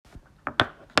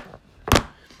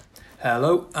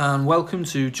Hello and welcome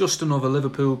to Just Another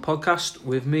Liverpool podcast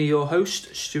with me, your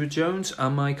host, Stuart Jones,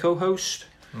 and my co-host,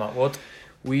 Matt Wood.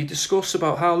 We discuss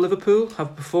about how Liverpool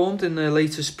have performed in their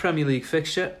latest Premier League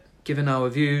fixture, giving our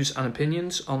views and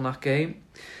opinions on that game,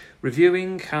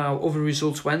 reviewing how other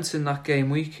results went in that game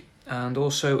week, and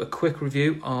also a quick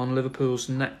review on Liverpool's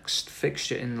next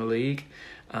fixture in the league,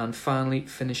 and finally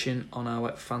finishing on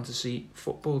our fantasy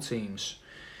football teams.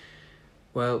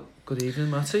 Well, good evening,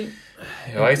 Matty.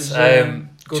 Right,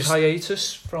 Good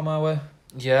hiatus from our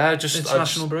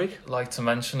international break. I'd like to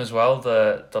mention as well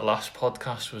the last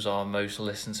podcast was our most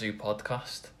listened to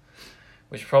podcast,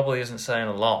 which probably isn't saying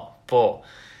a lot, but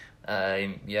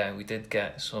we did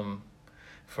get some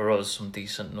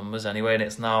decent numbers anyway, and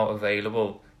it's now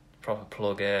available. Proper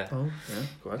plug here. Oh yeah,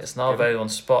 great. It's now available on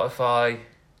Spotify,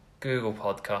 Google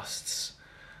Podcasts,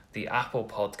 the Apple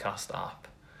Podcast app,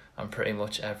 and pretty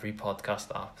much every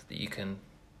podcast app that you can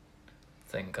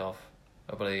think of,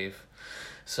 I believe.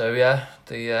 So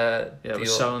we're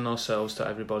selling ourselves to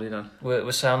everybody then.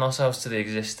 We're selling ourselves to the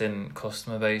existing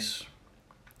customer base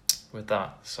with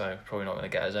that, so probably not going to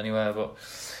get us anywhere. But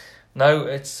no,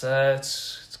 it's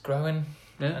growing.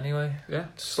 Yeah. Anyway. Yeah.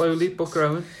 Slowly but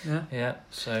growing. Yeah. Yeah.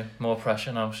 So more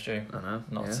pressure now, Stu. I know.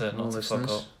 Not to fuck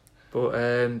up. But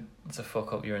to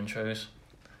fuck up your intros,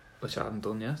 which I haven't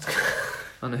done yet.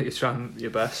 I know you're trying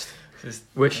your best.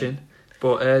 Wishing.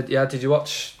 But did you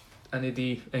watch any of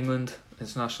the England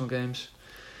international games?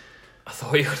 I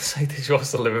thought you were going to say, did you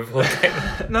watch the Liverpool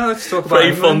game? No, let's talk about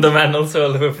Pretty England. fundamental to a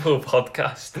Liverpool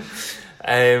podcast.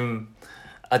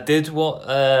 I did what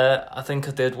I think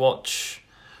I did watch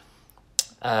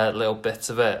little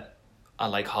bits of it. I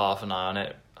like half an eye on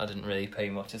it. I didn't really pay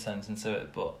much attention to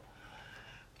it, but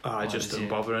I just don't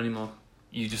bother anymore.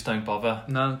 You just don't bother?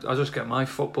 No, I just get my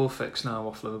football fix now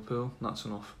off Liverpool. That's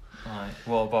enough. Right.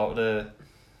 What about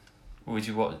would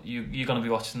you watch? You're going to be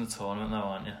watching the tournament now,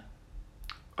 aren't you?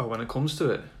 Oh, when it comes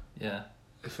to it? Yeah.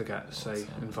 If I get, say,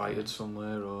 invited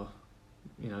somewhere, or,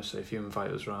 say if you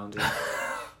invite us round,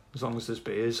 as long as there's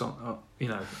beers,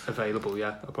 available,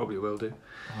 yeah, I probably will do.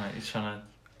 Right, you're trying to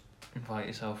invite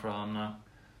yourself round now.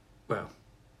 Well,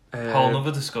 whole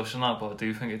other discussion that, but I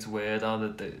do think it's weird how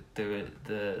they do it.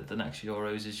 The next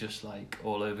Euros is just like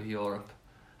all over Europe.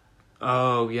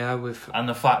 Oh yeah, and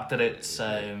the fact that it's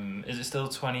is it still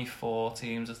 24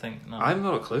 teams? I think. No. I've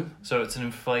not a clue. So it's an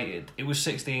inflated. It was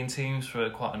 16 teams for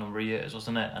quite a number of years,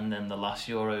 wasn't it? And then the last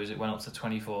Euros it went up to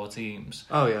 24 teams.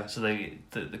 Oh yeah. So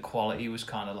the quality was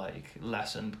kind of like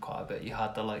lessened quite a bit. You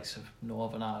had the likes of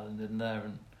Northern Ireland in there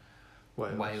and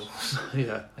Wales.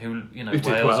 Yeah. Who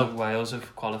Wales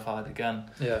have qualified again.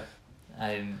 Yeah.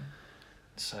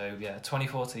 So yeah,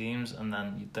 24 teams, and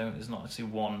then there's not actually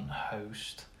one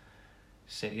host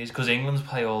cities, because England's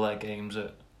play all their games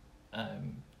at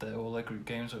all their group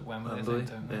games at Wembley,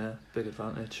 don't they? Yeah, big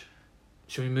advantage.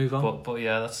 Should we move on? But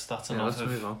yeah, that's enough. Let's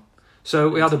move on. So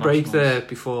we had a break there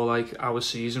before our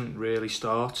season really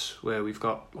starts, where we've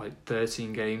got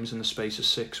 13 games in the space of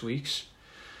 6 weeks.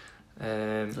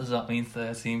 Does that mean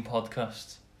 13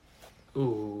 podcasts?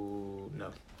 Ooh,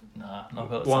 no. Nah, not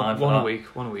got time for that.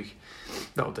 One a week.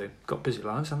 That'll do. Got busy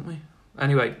lives, haven't we?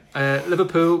 Anyway,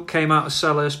 Liverpool came out of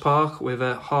Selhurst Park with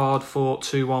a hard-fought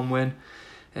 2-1 win.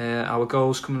 Our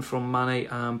goals coming from Mane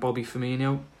and Bobby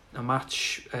Firmino. A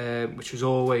match which was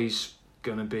always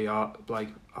going to be a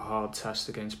hard test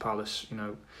against Palace.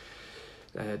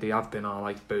 They have been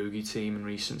our bogey team in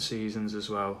recent seasons as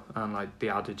well, and the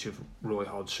adage of Roy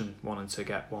Hodgson wanting to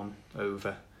get one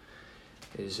over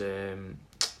is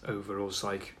over us.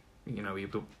 He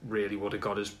really would have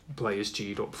got his players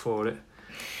G'd up for it.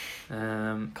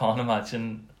 Can't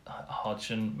imagine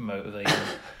Hodgson motivating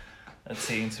a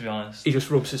team, to be honest. He just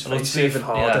rubs his face even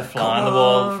harder. Yeah, flying the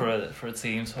ball for a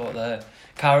team talk there.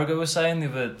 Carragher was saying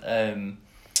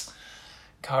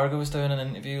Carragher was doing an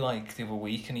interview the other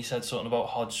week, and he said something about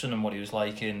Hodgson and what he was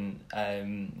like in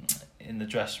the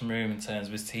dressing room in terms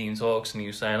of his team talks, and he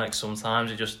was saying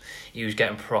sometimes he was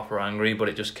getting proper angry, but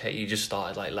you just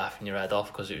started laughing your head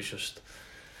off, because it was just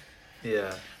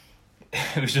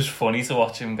it was just funny to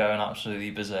watch him going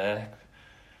absolutely berserk.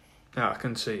 Yeah, I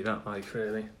can see that.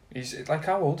 Really, he's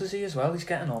how old is he as well? He's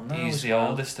getting on now. He's the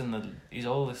oldest in the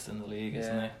league,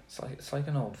 isn't he? It's like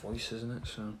an old voice, isn't it?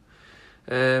 So,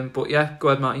 but yeah, go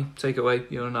ahead, Matty. Take away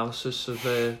your analysis of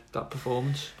that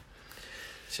performance.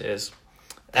 Cheers.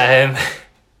 I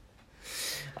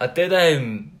did.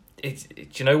 Do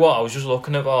you know what? I was just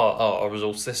looking at our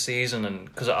results this season, and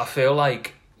because I feel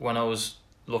like when I was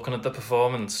looking at the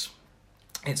performance,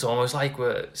 it's almost like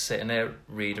we're sitting there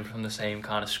reading from the same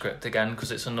kind of script again,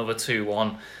 because it's another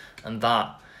 2-1, and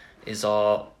that is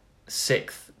our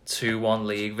 6th 2-1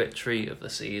 league victory of the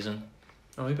season.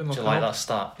 Oh, you've been Do looking you like them that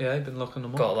stat? Yeah, I've been looking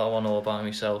them up. Got that one all by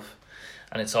myself.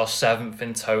 And it's our 7th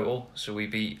in total. So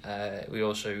we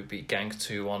also beat Genk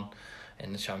 2-1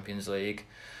 in the Champions League.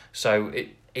 So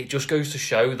it just goes to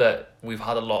show that we've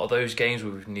had a lot of those games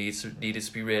where we've needed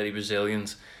to be really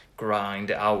resilient, grind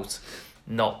it out,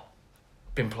 not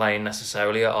been playing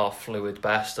necessarily at our fluid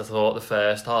best. I thought the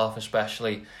first half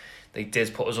especially, they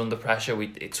did put us under pressure.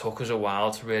 It took us a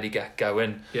while to really get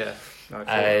going. Yeah.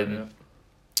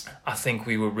 I think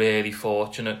we were really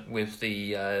fortunate with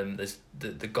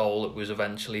the goal that was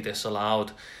eventually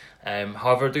disallowed.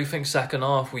 However, I do think second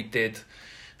half we did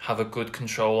have a good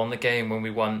control on the game when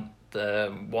we went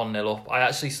 1-0 up. I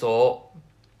actually thought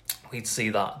we'd see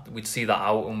that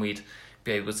out and we'd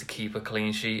be able to keep a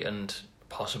clean sheet and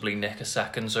possibly nick a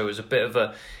second. So it was a bit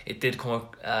of it did come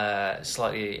up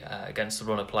slightly against the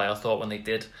run of play. I thought when they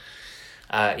did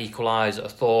equalise, I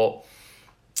thought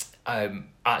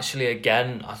actually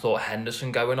again I thought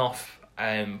Henderson going off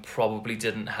probably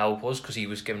didn't help us because he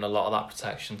was giving a lot of that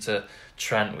protection to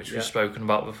Trent, which we've spoken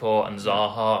about before, and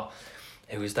Zaha,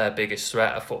 who was their biggest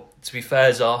threat. I thought, to be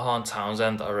fair, Zaha and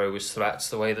Townsend are always threats.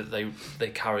 The way that they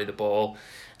carry the ball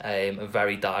are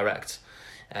very direct.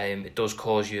 It does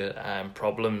cause you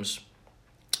problems.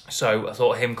 So I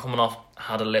thought him coming off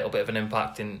had a little bit of an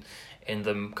impact in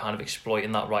them kind of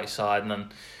exploiting that right side, and then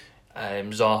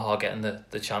Zaha getting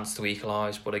the chance to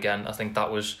equalise. But again, I think that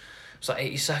was like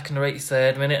 82nd or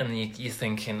 83rd minute, and you're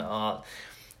thinking,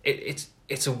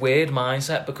 it's a weird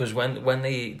mindset because when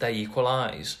they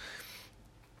equalise,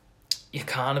 you're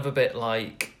kind of a bit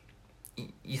like,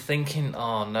 you're thinking,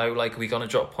 oh no, like, are we going to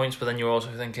drop points? But then you're also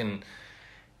thinking,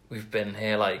 we've been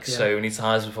here so many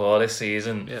times before this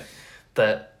season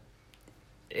that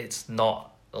it's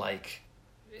not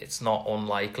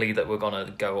unlikely that we're going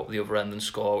to go up the other end and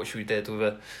score, which we did with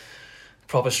a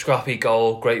proper scrappy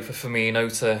goal. Great for Firmino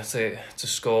to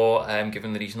score,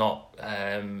 given that he's not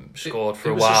scored for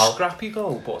a while. It was a scrappy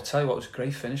goal, but I'll tell you what, it was a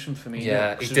great finish from Firmino.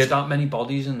 Yeah, he did that many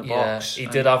bodies in the box. He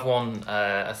did have one,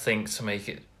 I think, to make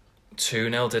it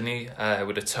 2-0, didn't he?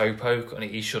 With a toe poke, and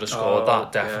he should have scored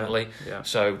that, definitely. Yeah.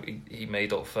 So he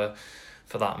made up for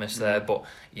that miss there. But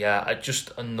yeah,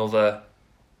 just another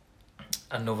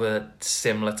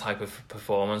similar type of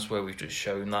performance where we've just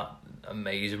shown that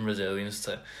amazing resilience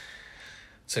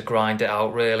to grind it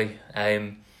out, really.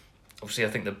 Obviously, I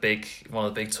think one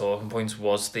of the big talking points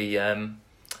was their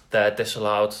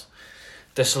disallowed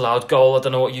goal. I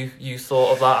don't know what you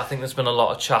thought of that. I think there's been a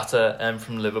lot of chatter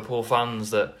from Liverpool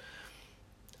fans that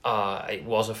it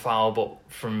was a foul, but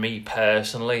from me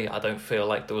personally, I don't feel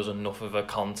like there was enough of a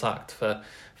contact for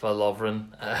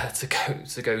Lovren to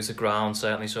go to ground,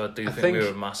 certainly. So I think we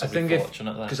were massively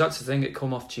fortunate there. Because that's the thing, it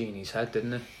come off Gini's head,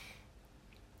 didn't it?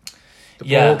 The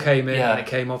ball came in and it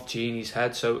came off Gini's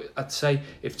head. So I'd say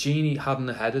if Gini hadn't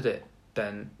headed it,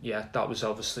 then that was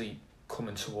obviously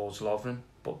coming towards Lovren.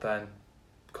 But then,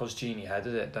 because Gini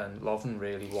headed it, then Lovren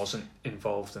really wasn't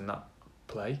involved in that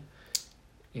play.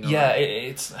 You know,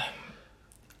 it's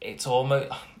almost,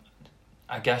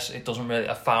 I guess it doesn't really,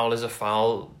 a foul is a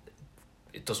foul.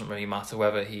 It doesn't really matter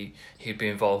whether he'd be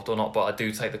involved or not, but I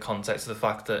do take the context of the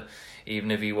fact that even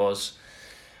if he wasn't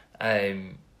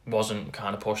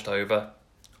kind of pushed over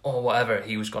or whatever,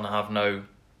 he was going to have no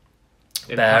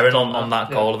bearing on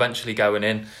that goal eventually going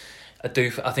in. I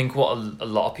think what a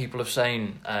lot of people are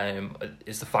saying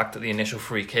is the fact that the initial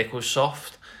free kick was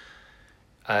soft,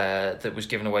 that was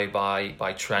given away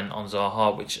by Trent on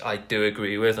Zaha, which I do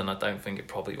agree with, and I don't think it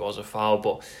probably was a foul,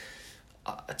 but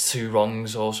two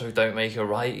wrongs also don't make a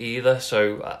right either.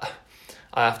 So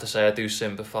I have to say I do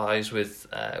sympathise with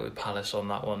Palace on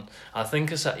that one. I think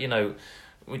there's a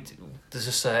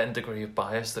certain degree of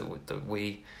bias that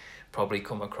we probably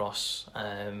come across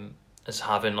as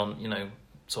having on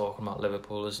talking about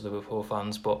Liverpool as Liverpool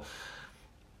fans, but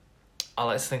I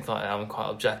like to think that I am quite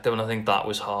objective, and I think that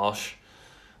was harsh.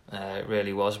 It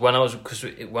really was. When I was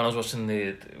watching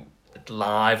the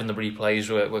live and the replays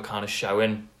were kind of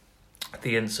showing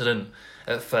the incident,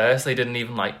 at first they didn't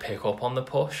even pick up on the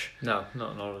push. No,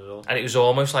 not at all. And it was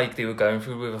almost like they were going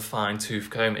through with a fine tooth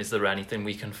comb. Is there anything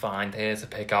we can find here to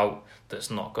pick out that's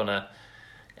not gonna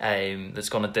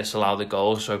disallow the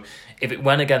goal? So if it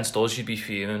went against us, you'd be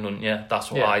fuming, wouldn't you? That's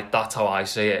how I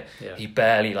see it. Yeah. He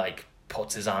barely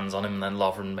puts his hands on him, and then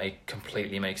Lovren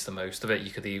completely makes the most of it.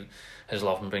 Has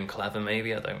Lovren been clever?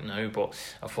 Maybe, I don't know, but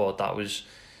I thought that was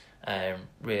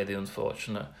really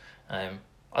unfortunate.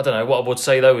 I don't know. What I would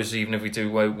say though is, even if we do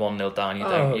go 1-0 down, you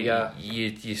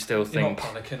still think, you're not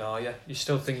panicking, are you? You're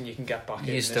still thinking you can get back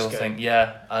in. You still this think,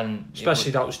 game. and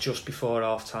especially that was just before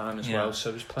half time as well,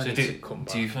 so there's plenty to come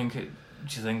back. Do you think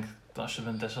Do you think that should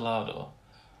have been disallowed or?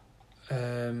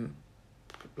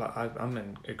 I'm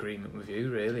in agreement with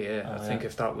you, really. Yeah, I think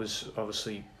if that was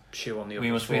obviously shoe on the other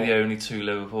we must foot, be the only two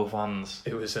Liverpool fans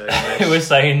it was who were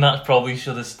saying that probably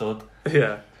should have stood.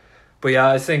 Yeah, but yeah,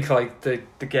 I think like the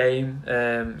game,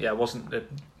 it wasn't the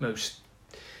most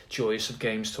joyous of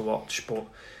games to watch, but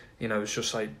you know, it's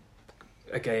just like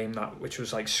a game which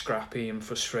was like scrappy and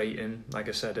frustrating. Like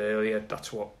I said earlier,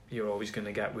 that's what you're always going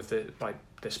to get with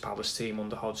this Palace team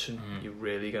under Hodgson. You're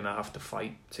really going to have to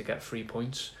fight to get 3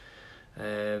 points.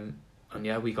 And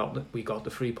yeah, we got the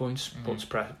 3 points,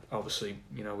 but obviously,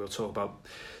 you know, we'll talk about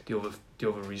the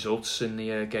other results in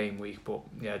the game week. But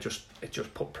yeah, it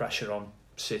just put pressure on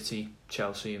City,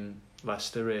 Chelsea, and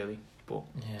Leicester really. But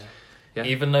yeah.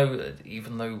 Even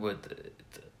though with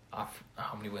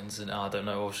how many wins in I don't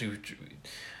know. Obviously,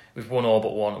 we've won all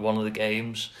but one of the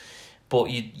games, but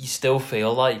you still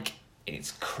feel like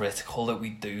it's critical that we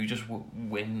do just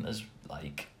win as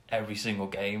like every single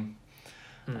game.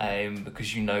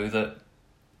 Because you know that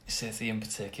City in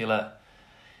particular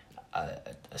are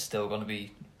still going to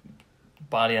be,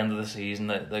 by the end of the season,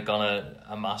 they're going to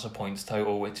amass a points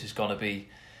total which is going to be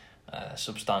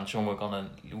substantial, and we're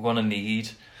gonna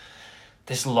need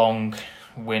this long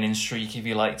winning streak, if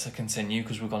you like, to continue,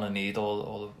 because we're going to need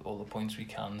all the points we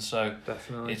can. So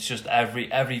definitely, it's just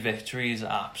every victory is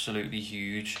absolutely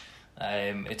huge.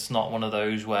 It's not one of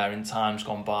those where in times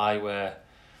gone by where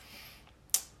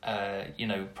you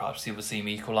know, perhaps the other team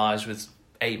equalise with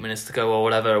 8 minutes to go or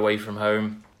whatever away from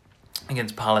home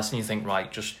against Palace, and you think,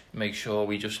 right, just make sure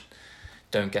we just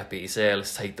don't get beat here,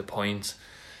 let's take the point.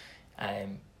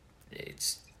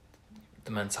 It's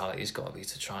the mentality's got to be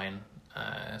to try and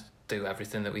do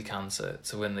everything that we can to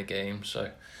win the game.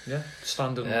 So yeah,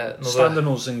 standing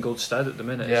us in good stead at the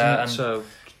minute, isn't it? So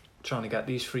trying to get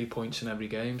these 3 points in every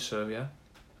game. So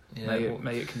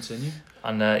may it continue.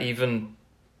 And even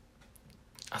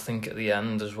I think at the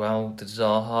end as well, did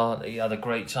Zaha, he had a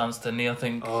great chance, didn't he? I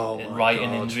think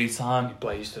in injury time, he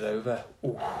blazed it over.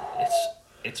 Ooh.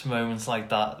 It's moments like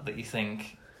that you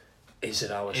think, is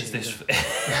it our season?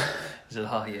 Is it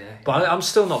our year? But I'm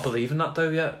still not believing that though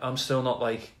yet. I'm still not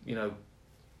like, you know,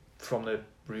 from the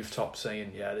rooftop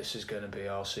saying, yeah, this is going to be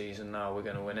our season now, we're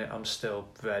going to win it. I'm still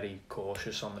very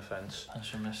cautious on the fence.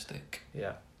 Pessimistic.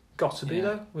 Yeah. Got to be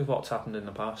though, with what's happened in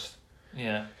the past.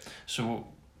 Yeah. So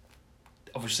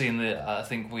obviously I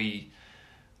think we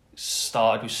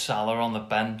started with Salah on the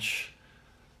bench.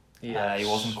 Yeah, he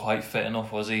wasn't quite fit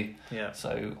enough, was he? Yeah.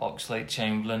 So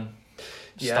Oxlade-Chamberlain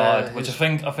started, which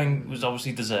I think was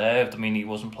obviously deserved. I mean, he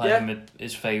wasn't playing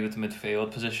his favourite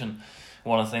midfield position.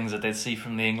 One of the things I did see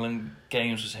from the England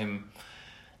games was him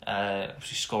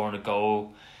obviously scoring a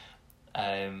goal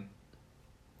in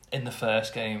the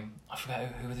first game. I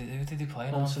forget who did he play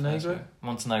in?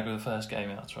 Montenegro, the first game.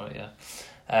 Yeah, that's right. Yeah.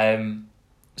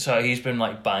 So he's been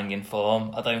like banging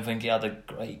form. I don't think he had a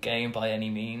great game by any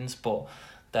means, but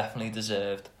definitely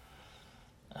deserved.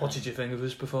 What did you think of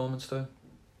his performance though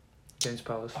against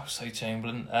Palace?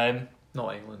 Oxlade-Chamberlain.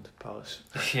 Not England, Palace.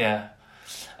 Yeah.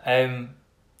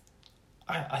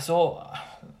 I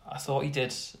thought he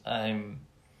did. I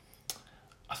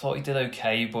thought he did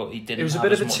okay, but he didn't. It was a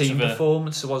bit of a team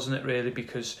performance, wasn't it? Really,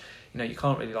 because you know you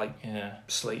can't really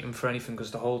slate him for anything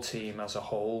because the whole team as a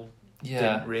whole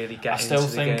didn't really get into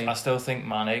the game. I still think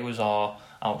Mane was our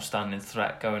outstanding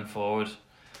threat going forward.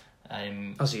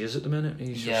 As he is at the minute,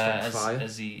 he's just on fire.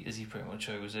 As he pretty much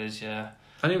always is. Yeah.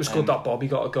 And it was good that Bobby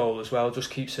got a goal as well.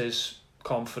 Just keeps his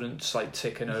confidence like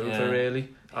ticking over really,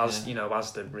 as you know,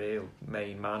 as the real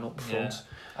main man up front.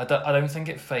 I don't think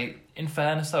it in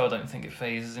fairness though, I don't think it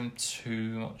phases him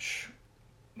too much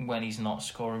when he's not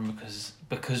scoring,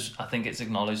 because I think it's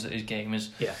acknowledged that his game is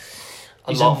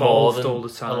a lot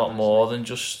more than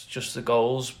just the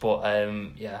goals. But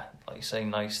like you say,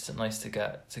 nice to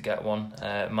get one.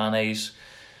 Mane's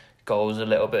goal was a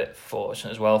little bit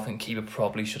fortunate as well. I think keeper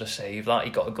probably should have saved that.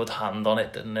 He got a good hand on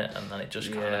it, didn't it? And then it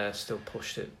just still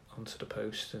pushed it onto the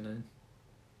post. And then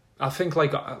I think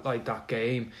like that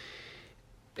game,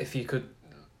 if you could,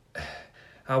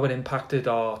 how it impacted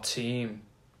our team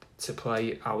to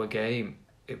play our game,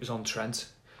 it was on Trent,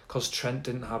 because Trent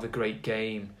didn't have a great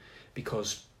game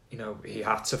because you know he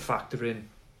had to factor in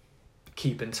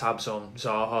keeping tabs on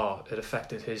Zaha. It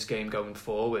affected his game going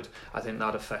forward. I think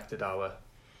that affected our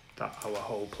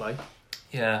whole play.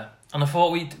 Yeah, and I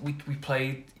thought we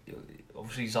played.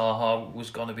 Obviously, Zaha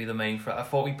was going to be the main threat. I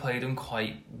thought we played him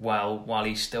quite well while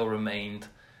he still remained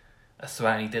a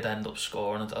threat, and he did end up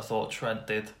scoring. I thought Trent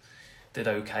did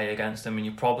okay against him, and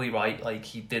you're probably right. Like,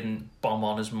 he didn't bomb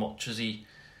on as much as he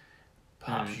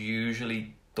perhaps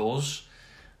usually does.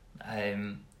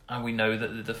 And and we know that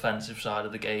the defensive side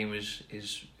of the game is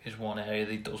one area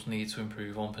that he does need to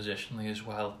improve on positionally as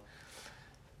well.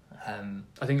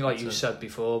 I think, like you said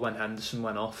before, when Henderson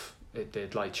went off, it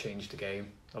did like change the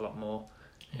game a lot more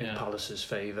in Palace's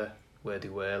favour, where they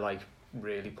were like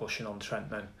really pushing on Trent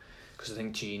then, because I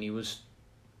think Gini was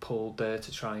pulled there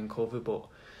to try and cover, but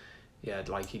yeah,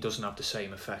 like he doesn't have the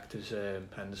same effect as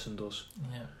Henderson does.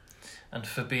 Yeah, and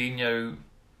Fabinho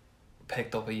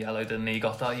picked up a yellow, didn't he?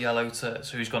 Got that yellow so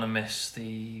he's going to miss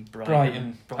the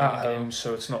Brighton at game, home,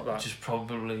 so it's not that. Which is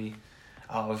probably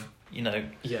out of,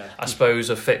 yeah, I suppose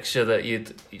a fixture that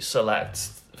you'd select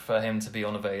for him to be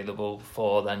unavailable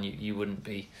for, then you wouldn't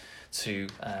be too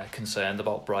concerned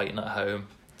about Brighton at home.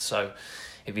 So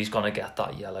if he's going to get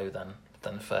that yellow,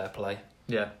 then fair play.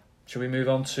 Yeah. Shall we move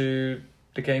on to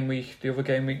the other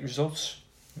game week results?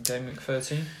 Game week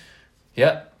 13?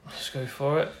 Yeah, let's go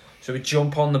for it. So we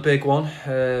jump on the big one,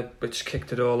 which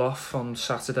kicked it all off on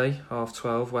Saturday,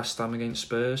 12:30, West Ham against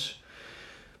Spurs.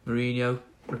 Mourinho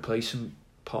replacing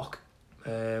Poch.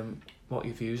 What are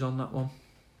your views on that one?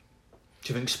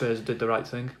 Do you think Spurs did the right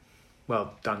thing?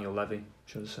 Well, Daniel Levy,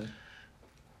 should I say.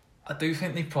 I do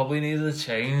think they probably needed a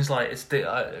change. Like, it's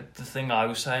the thing I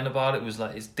was saying about it was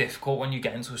like, it's difficult when you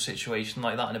get into a situation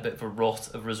like that in a bit of a rut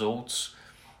of results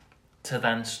to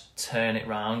then turn it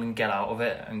round and get out of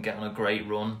it and get on a great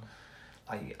run.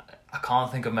 Like, I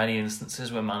can't think of many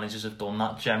instances where managers have done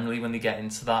that. Generally, when they get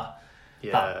into that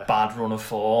bad run of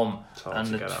form, and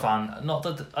the fan, not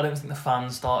that I don't think the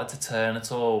fans started to turn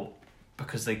at all,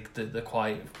 because they're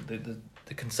quite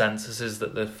the consensus is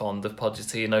that they're fond of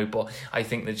Pochettino, but I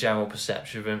think the general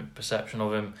perception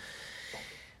of him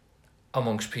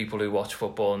amongst people who watch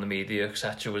football and the media,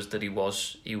 etc., was that he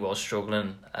was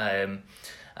struggling, and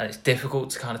it's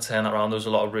difficult to kind of turn that around. There was a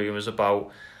lot of rumours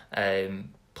about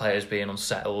players being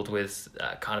unsettled with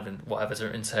kind of whatever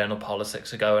their internal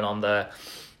politics are going on there.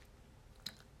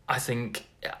 I think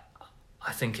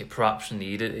it perhaps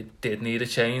did need a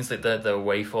change. That the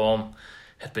away form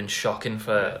had been shocking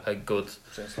for a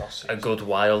good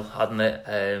while, hadn't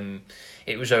it?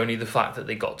 It was only the fact that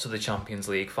they got to the Champions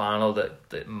League final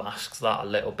that masks that a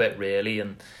little bit, really.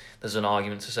 And there's an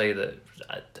argument to say that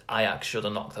Ajax should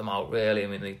have knocked them out, really. I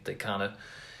mean, they kind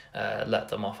of let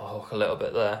them off a hook a little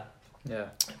bit there. Yeah.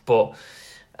 But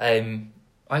I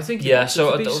think he wanted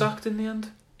to be sacked in the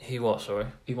end. He what, sorry?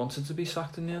 He wanted to be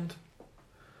sacked in the end.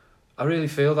 I really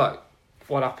feel that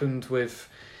what happened with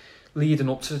leading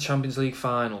up to the Champions League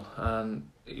final, and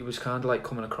he was kind of like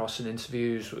coming across in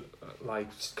interviews, like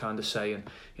kind of saying,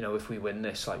 if we win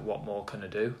this, like what more can I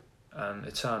do? And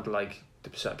it sounded like the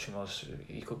perception was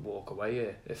he could walk away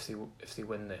here if they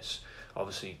win this.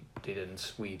 Obviously they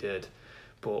didn't, we did.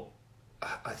 But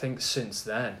I think since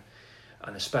then,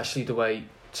 and especially the way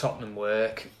Tottenham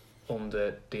work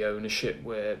under the ownership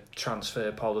where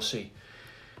transfer policy,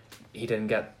 he didn't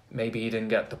get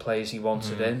the players he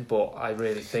wanted in, but I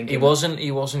really think he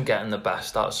wasn't getting the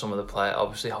best out of some of the players.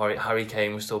 Obviously Harry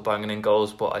Kane was still banging in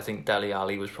goals, but I think Dele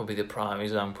Alli was probably the prime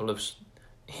example of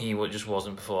he just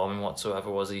wasn't performing whatsoever,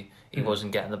 was he? He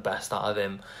wasn't getting the best out of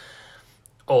him.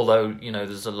 Although,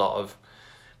 there's a lot of,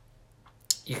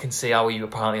 you can see how he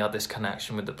apparently had this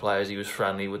connection with the players. He was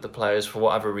friendly with the players for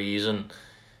whatever reason.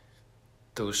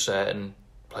 There was certain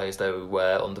players there who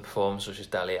were underperforming, such as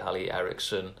Dele Alli,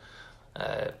 Eriksen,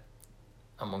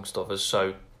 amongst others. So,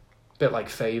 a bit like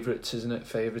favourites, isn't it?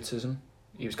 Favouritism.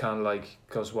 He was kind of like,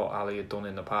 because what Ali had done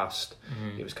in the past,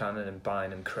 he was kind of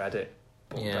buying him credit.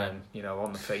 But then,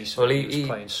 on the face of it, he was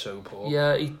playing so poor.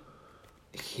 Yeah,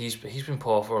 he's been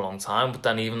poor for a long time. But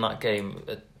then even that game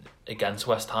against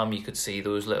West Ham, you could see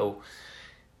those little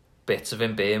bits of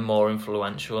him being more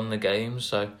influential in the game.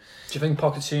 So, do you think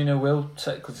Pochettino will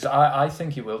take? Because I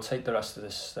think he will take the rest of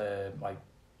this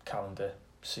calendar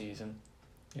season.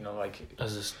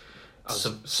 As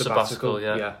a sabbatical.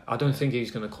 Yeah. I don't think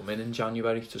he's going to come in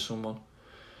January to someone.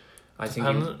 I think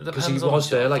because he was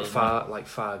there like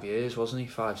 5 years, wasn't he?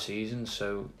 5 seasons.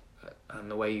 So, and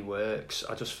the way he works,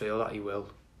 I just feel that he will.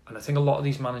 And I think a lot of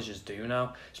these managers do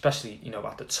now, especially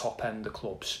at the top end of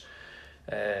clubs.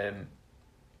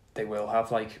 They will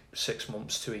have 6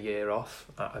 months to a year off.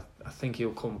 I think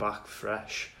he'll come back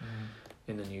fresh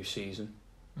in the new season.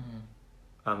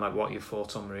 And what are your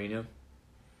thoughts on Mourinho?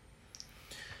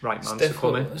 Right man to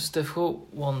come in. It's a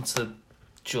difficult one to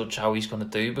judge how he's going to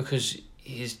do, because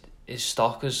his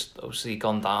stock has obviously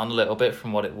gone down a little bit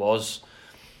from what it was.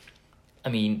 I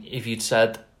mean, if you'd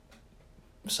said,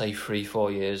 say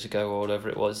 3-4 years ago or whatever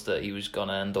it was, that he was going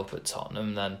to end up at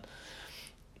Tottenham, then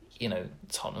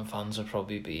Tottenham fans would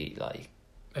probably be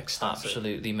ecstatic.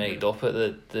 Absolutely made up at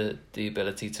the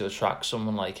ability to attract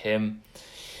someone like him.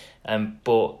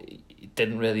 But it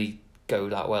didn't really go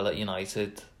that well at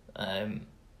United.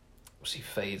 He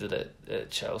faded at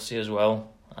Chelsea as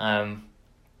well.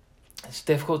 It's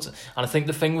difficult, and I think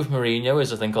the thing with Mourinho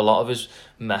is I think a lot of his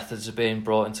methods are being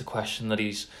brought into question. That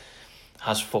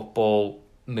has football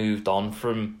moved on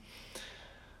from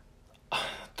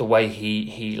the way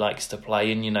he likes to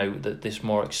play, and that this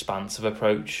more expansive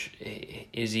approach.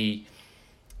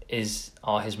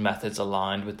 Are his methods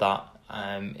aligned with that?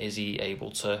 Is he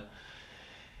able to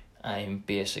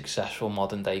be a successful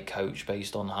modern day coach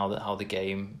based on how the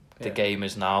game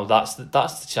is now? That's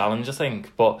the challenge, I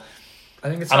think. But I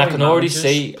think it's and I can already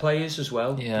see players as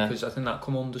well. Yeah. Because I think that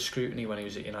come under scrutiny when he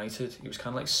was at United. He was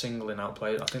kind of like singling out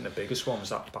players. I think the biggest one was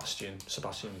that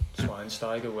Sebastian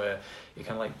Schweinsteiger, where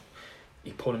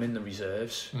he put him in the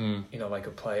reserves. Like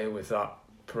a player with that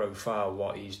profile,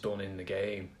 what he's done in the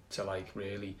game, to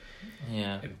really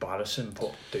embarrass him,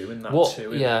 doing that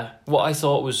to him. Yeah, what I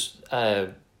thought was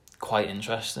quite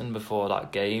interesting before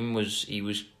that game was he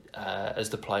was as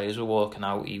the players were walking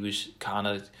out, he was kind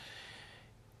of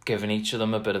giving each of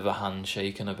them a bit of a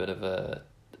handshake and a bit of a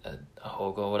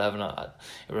hug or whatever. And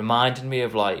it reminded me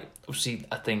of obviously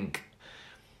I think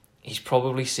he's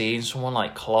probably seen someone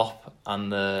like Klopp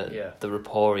and the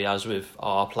rapport he has with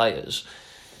our players.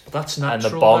 But that's natural.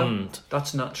 And the bond.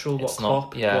 That's natural. What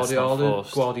Klopp,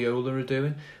 Guardiola are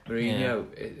doing.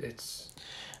 Mourinho,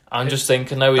 I'm just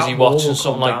thinking though, is he watching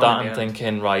something like that and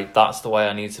thinking, right, that's the way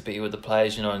I need to be with the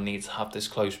players, I need to have this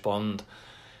close bond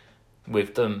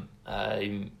with them,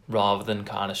 rather than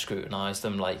kind of scrutinise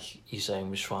them like he's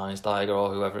saying with Schweinsteiger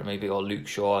or whoever it may be, or Luke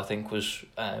Shaw, I think was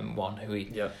one who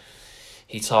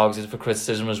he targeted for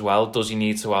criticism as well. Does he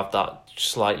need to have that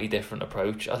slightly different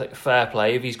approach? I think fair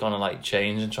play if he's going to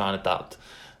change and try and adapt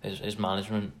his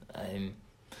management.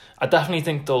 I definitely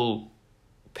think they'll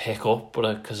pick up,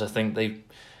 but because I think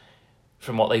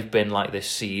from what they've been like this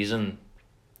season,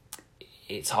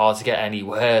 it's hard to get any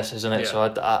worse, isn't it?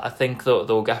 Yeah. So I think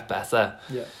they'll get better.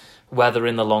 Yeah. Whether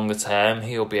in the longer term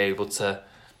he'll be able to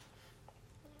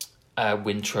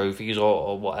win trophies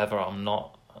or whatever, I'm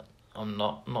not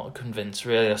convinced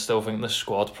really. I still think the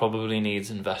squad probably needs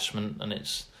investment, and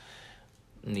it's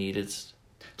needed.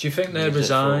 Do you think they're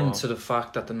resigned to the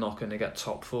fact that they're not going to get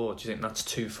top four? Do you think that's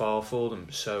too far for them?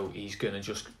 So he's going to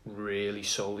just really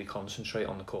solely concentrate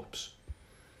on the cups?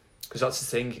 Because that's the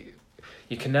thing.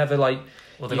 You can never Well,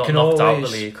 they got knocked out of the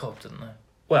League Cup, didn't they?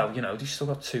 Well, they've still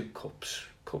got two cup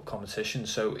competitions.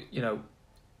 So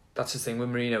that's the thing with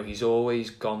Mourinho. He's always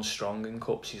gone strong in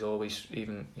cups. He's always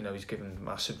he's given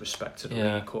massive respect to the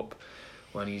League Cup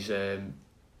when he's been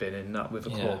in that with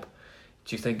a club.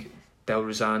 Do you think they'll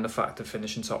resign the fact of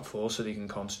finishing top four so they can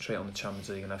concentrate on the Champions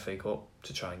League and FA Cup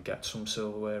to try and get some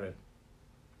silverware in?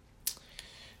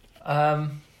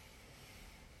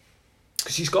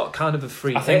 Because he's got kind of a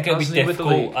free. I think it'll be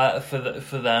difficult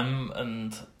for them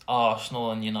and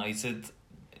Arsenal and United.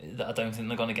 I don't think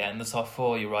they're going to get in the top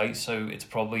four. You're right. So it's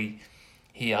probably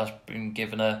he has been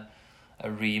given a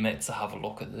remit to have a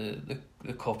look at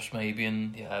the cups maybe,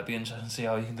 and it'd be interesting to see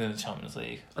how he can do in the Champions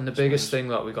League. And the biggest thing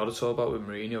that we got to talk about with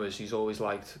Mourinho is he's always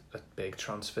liked a big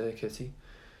transfer kitty.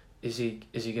 Is he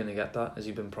going to get that? Has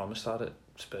he been promised that at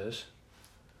Spurs?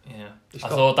 Yeah, I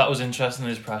thought that was interesting in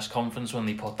his press conference when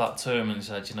they put that to him and he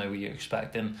said, were you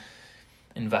expecting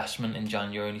investment in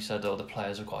January? And he said, the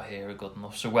players I've got here are good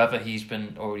enough. So whether he's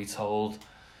been already told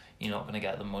you're not going to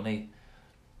get the money,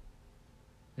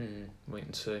 wait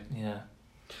and see. Yeah.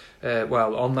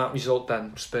 Well, on that result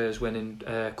then, Spurs winning,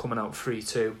 coming out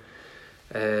 3-2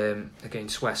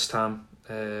 against West Ham.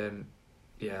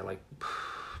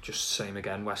 Just same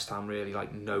again. West Ham really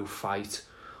no fight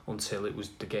until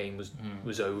the game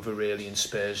was over really, and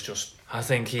Spurs just I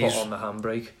think he's put on the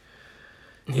handbrake.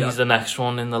 He's the next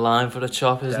one in the line for the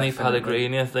chop, isn't he?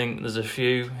 Pellegrini. I think there's a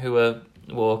few who are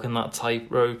walking that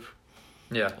tightrope.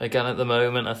 Yeah. Again, at the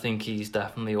moment, I think he's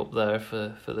definitely up there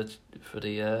for the.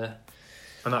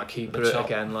 And that keeper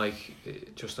again,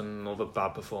 just another bad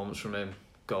performance from him.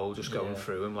 Goal just going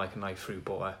through him like a knife through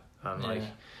butter, and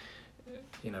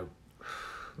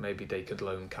maybe they could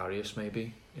loan Karius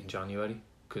maybe in January,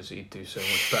 because he'd do so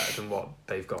much better than what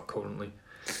they've got currently.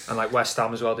 And West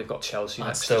Ham as well, they've got Chelsea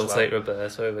next as well. I'd still take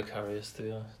Roberto over Karius, to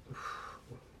be honest.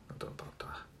 I don't know about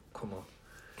that. Come on.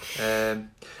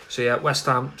 West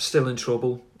Ham still in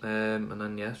trouble. And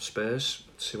then Spurs.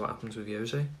 Let's see what happens with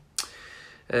Jose.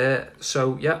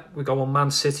 We go on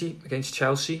Man City against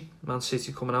Chelsea. Man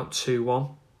City coming out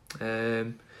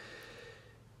 2-1.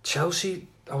 Chelsea,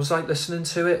 I was listening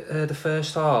to it the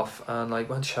first half, and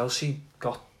when Chelsea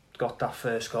got that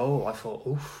first goal, I thought,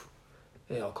 oof,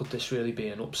 could this really be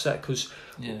an upset? Because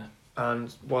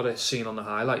And what I've seen on the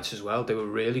highlights as well, they were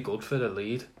really good for the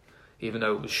lead, even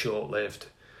though it was short-lived.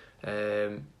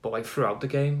 But like throughout the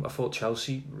game, I thought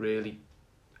Chelsea really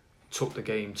took the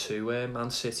game to Man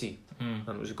City, and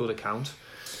it was a good account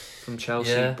from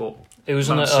Chelsea. Yeah. But It was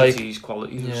Man like, City's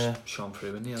quality was shone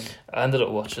through in the end. I ended up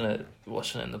watching it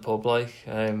in the pub. Like,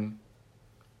 from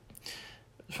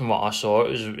what I saw,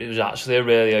 it was actually a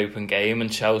really open game,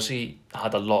 and Chelsea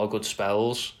had a lot of good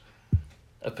spells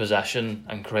of possession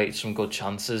and created some good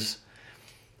chances.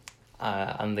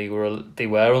 And they were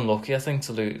unlucky, I think,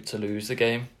 to lose the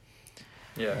game.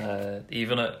 Yeah.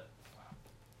 Even at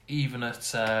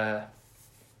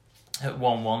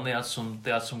 1-1, they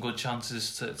had some good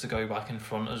chances to go back in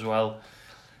front as well.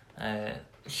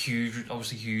 Huge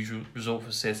result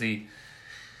for City.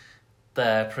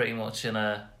 They're pretty much in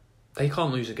a. They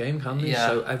can't lose a game, can they? Yeah,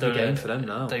 So every game for them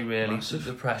now. They really massive.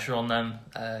 the pressure on them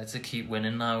to keep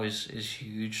winning now is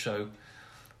huge. So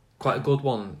quite a good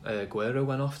one. Aguero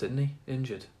went off, didn't he?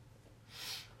 Injured.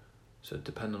 So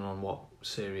depending on what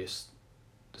the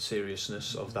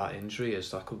seriousness of that injury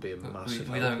is, that could be a massive.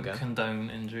 We don't condone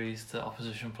injuries to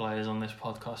opposition players on this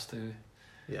podcast, do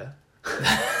we? Yeah.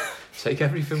 Take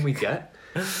everything we get.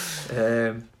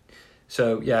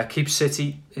 So yeah, keep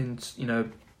City in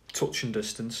touching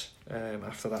distance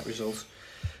after that result.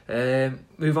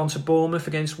 Move on to Bournemouth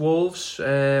against Wolves.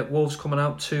 Wolves coming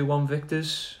out 2-1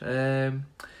 victors.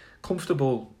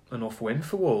 Comfortable enough win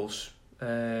for Wolves.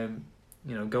 Going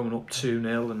up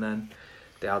 2-0, and then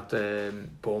they had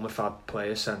Bournemouth had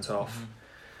players sent off.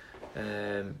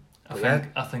 I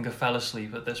think I fell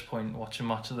asleep at this point watching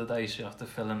Match of the Day, so you have to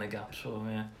fill in the gaps for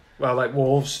me. Yeah. Well, like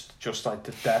Wolves, just like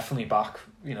they're definitely back.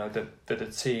 They're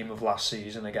the team of last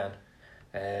season again.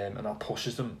 And that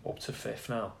pushes them up to 5th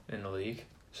now in the league.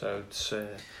 So it's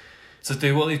to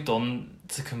do what they've done,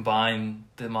 to combine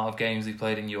the amount of games they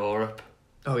played in Europe.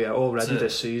 Oh yeah, already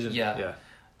this season. Yeah.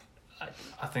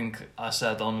 I think I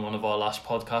said on one of our last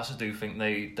podcasts, I do think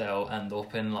they'll end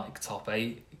up in like top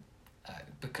 8,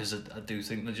 because I do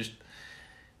think they're just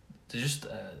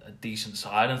a decent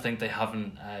side. I think they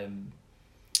haven't.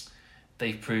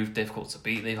 They've proved difficult to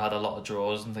beat. They've had a lot of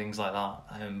draws and things like that.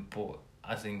 But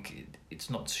I think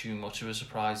it's not too much of a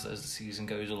surprise that as the season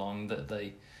goes along that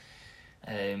they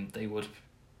would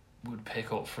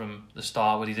pick up from the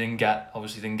start. Where they didn't get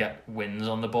wins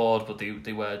on the board, but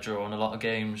they were drawing a lot of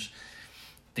games.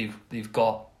 They've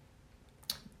got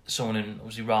someone in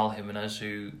obviously Raul Jimenez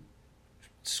who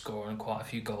scoring quite a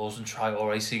few goals, and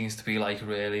Traore seems to be like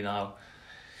really now.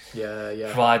 Yeah.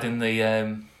 Providing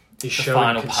the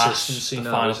final pass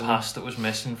that was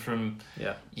missing from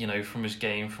from his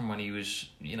game from when he was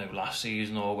last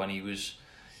season, or when he was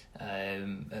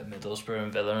at Middlesbrough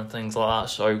and Villa and things like that.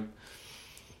 So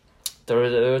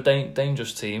they're a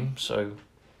dangerous team. So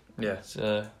yeah,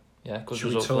 good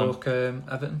Should result we talk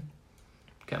Everton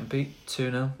getting beat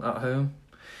 2-0 at home?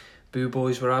 Boo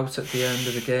Boys were out at the end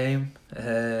of the game.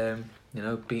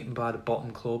 Beaten by the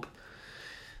bottom club.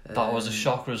 That was a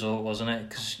shock result, wasn't it?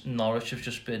 Because Norwich have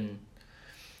just been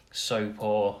so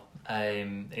poor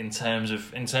in terms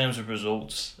of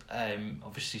results.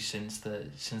 Obviously, since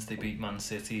they beat Man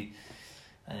City,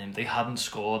 they hadn't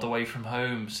scored away from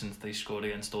home since they scored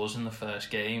against us in the first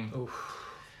game. Oof.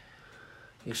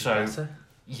 Better.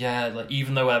 Yeah, like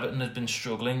even though Everton had been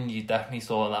struggling, you definitely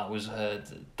thought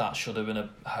that should have been a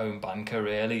home banker,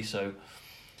 really. So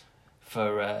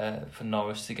for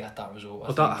Norwich to get that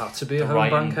result, that had to be a home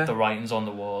banker. The writing's on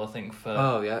the wall, I think.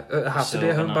 It has to be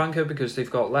a home banker because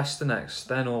they've got Leicester next,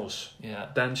 then us,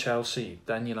 then Chelsea,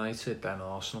 then United, then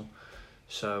Arsenal.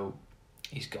 So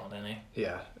he's gone, isn't he?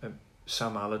 Yeah.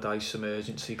 Sam Allardyce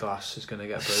emergency glass is going to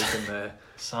get broken there.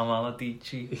 Sam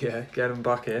Allardyce. Yeah, get him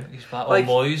back in. He's back.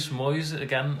 Moyes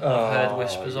again. I've heard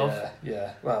whispers of.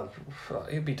 Yeah. Well,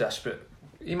 he'd be desperate.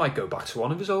 He might go back to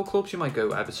one of his old clubs. He might go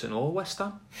Everton or West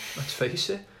Ham. Let's face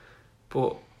it.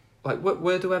 But like,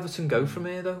 where do Everton go from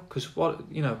here though? Because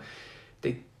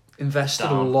they invested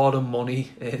a lot of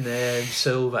money in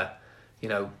Silva.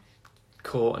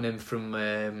 Courting him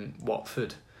from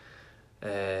Watford.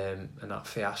 And that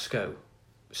fiasco.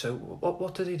 So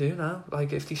what did he do now?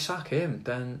 Like, if they sack him,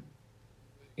 then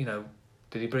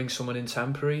did he bring someone in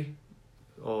temporary,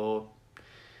 or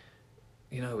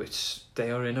they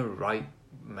are in a right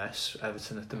mess,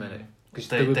 Everton, at the minute, because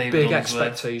there were big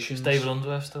expectations. Is David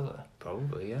Unsworth still there?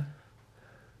 Probably, yeah.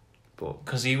 But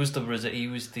because he was the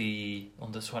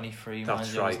under-23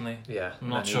 manager, wasn't he? Yeah, I'm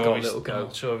not sure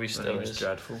if he still is. Is.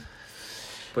 Dreadful.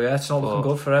 But yeah, it's not looking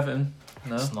good for Everton.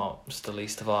 No. It's the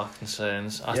least of our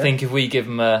concerns. I think if we give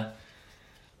him a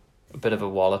bit of a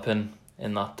walloping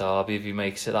in that derby, if he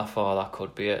makes it that far, that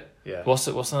could be it. Yeah. What's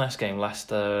the next game?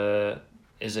 Leicester.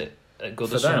 Is it at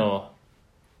Goodison them. or?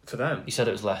 For them. You said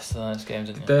it was Leicester the next game,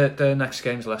 didn't you? Their next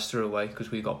game's Leicester away because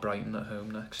we got Brighton at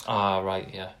home next. Ah, right,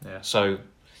 yeah. Yeah. So,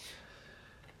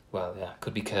 well, yeah,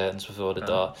 could be curtains before the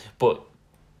door. But,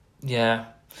 yeah,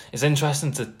 it's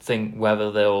interesting to think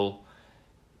whether they'll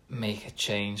make a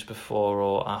change before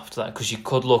or after that. Because you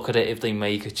could look at it, if they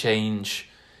make a change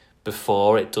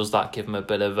before, it does that give them a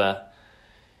bit of a,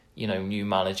 new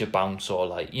manager bounce, or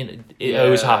it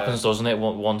always happens, doesn't it?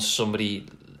 Once somebody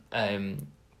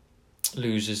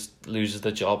loses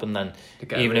the job, and then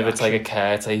even if it's like a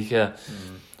caretaker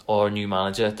or a new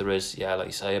manager, there is, like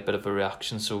you say, a bit of a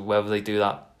reaction. So whether they do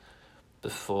that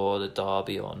before the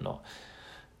derby or not,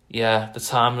 the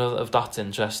timing of that's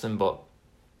interesting. But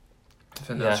I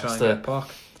think they'll try and get Park.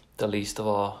 The least of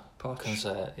our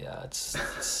concern.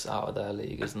 It's out of their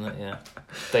league, isn't it? Yeah,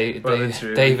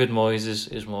 David Moyes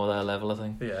is more their level, I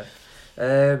think. Yeah.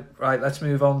 Right, let's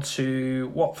move on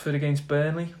to Watford against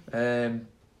Burnley.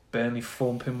 Burnley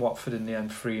thumping Watford in the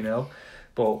end 3-0.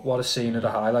 But what a scene of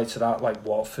the highlights of that. Like,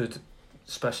 Watford,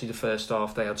 especially the first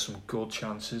half, they had some good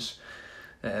chances.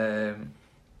 Didn't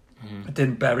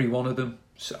bury one of them,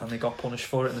 and they got punished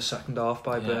for it in the second half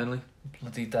by Burnley.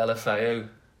 Bloody Deulofeu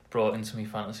brought into my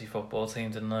fantasy football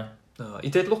team, didn't I? No, he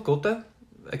did look good though,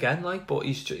 again, but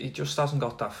he just hasn't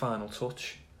got that final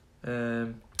touch.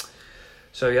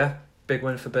 So yeah, big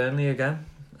win for Burnley again.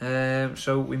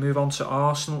 So we move on to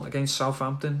Arsenal against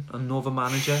Southampton. Another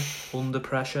manager under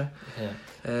pressure.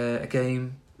 A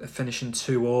game finishing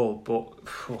 2-2, but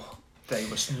they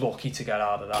were lucky to get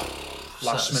out of that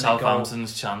last minute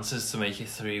Southampton's goal. chances to make it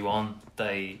 3-1.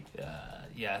 They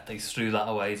threw that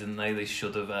away, didn't they? They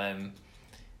should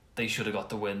have got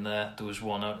the win there. There was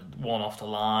one off the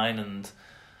line and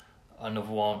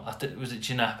another one. Was it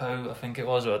Gineppo? I think it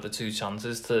was. Who had the two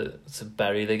chances to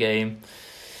bury the game.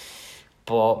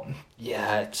 But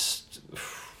I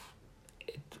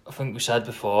think we said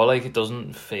before, it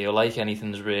doesn't feel like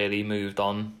anything's really moved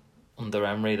on under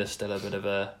Emery. There's still a bit of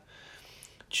a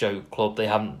joke club. They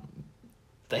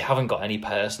haven't got any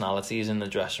personalities in the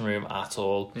dressing room at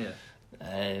all.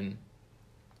 And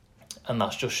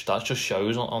that just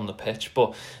shows on the pitch.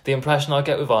 But the impression I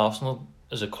get with Arsenal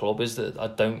as a club is that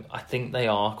I think they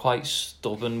are quite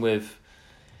stubborn with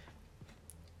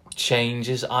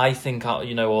changes. I think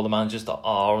all the managers that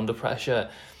are under pressure,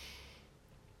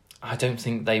 I don't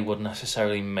think they would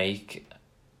necessarily make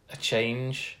a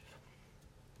change.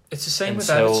 It's the same with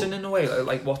Everton in a way.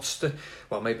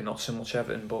 Maybe not so much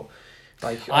Everton, but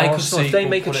I Arsenal, could see if they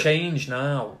make a change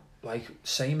now,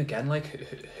 same again.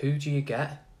 Who do you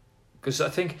get? Because I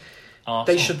think Arsenal,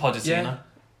 they should. Pochettino. Yeah.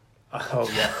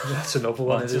 Oh yeah, that's another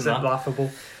one. Isn't it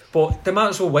laughable? But they might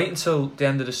as well wait until the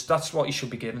end of the. That's what he should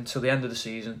be given till the end of the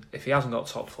season. If he hasn't got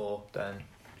top 4, then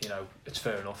it's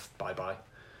fair enough. Bye.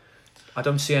 I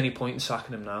don't see any point in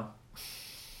sacking him now.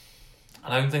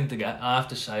 I don't think I have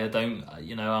to say I don't.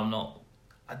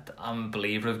 I'm a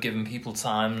believer of giving people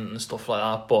time and stuff like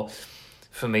that. But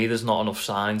for me, there's not enough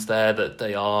signs there that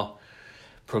they are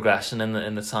progressing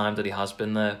in the time that he has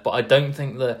been there. But I don't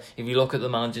think that if you look at the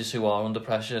managers who are under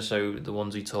pressure, so the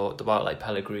ones we talked about like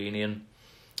Pellegrini and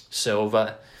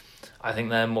Silva, I think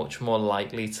they're much more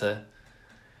likely to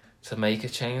make a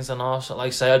change than Arsenal. Like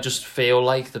I say, I just feel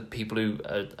like the people who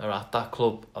are at that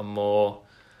club are more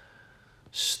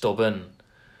stubborn.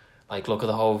 Like, look at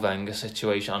the whole Wenger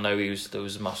situation. I know there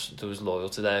was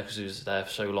loyalty there because he was there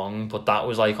for so long, but that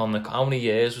was how many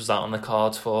years was that on the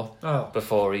cards for?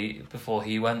 Before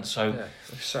he went. So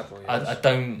several years.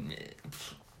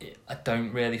 I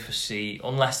don't really foresee,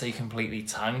 unless they completely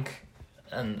tank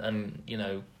and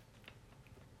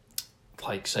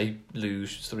say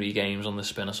lose 3 games on the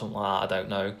spin or something like that. I don't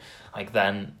know.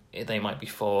 Then they might be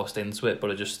forced into it,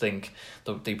 but I just think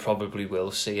that they probably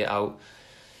will see it out.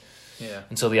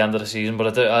 Until the end of the season.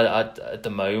 But at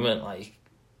the moment,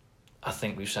 I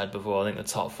think we've said before, I think the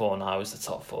top 4 now is the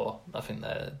top 4. I think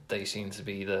they seem to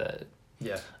be a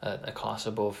class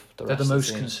above the rest. They're the most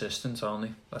team. consistent, aren't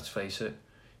they? Let's face it.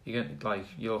 You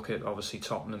look at obviously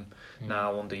Tottenham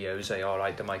now under Jose. All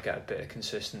right, they might get a bit of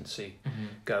consistency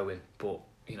going, but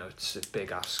it's a big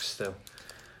ask still.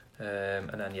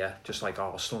 And then just like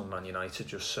Arsenal and Man United,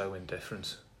 just so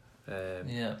indifferent.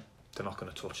 They're not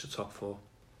going to touch the top 4.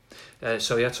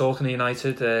 Talking to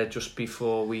United, just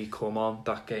before we come on,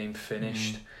 that game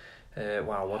finished.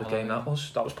 Wow, what a game that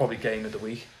was. That was probably game of the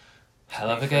week. Hell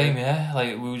of a game, yeah.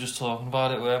 We were just talking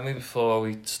about it, weren't we, before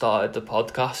we started the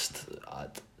podcast.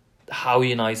 How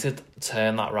United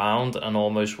turned that round and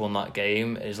almost won that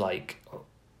game is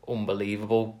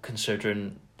unbelievable,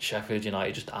 considering Sheffield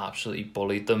United just absolutely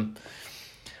bullied them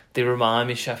they remind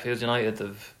me Sheffield United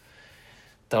of.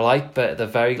 They're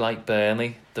very like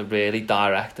Burnley. They're really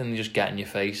direct and just get in your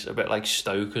face. A bit like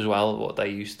Stoke as well, what they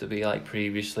used to be like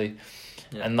previously.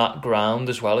 Yeah. And that ground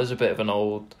as well is a bit of an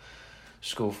old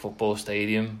school football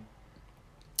stadium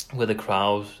with a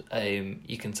crowd.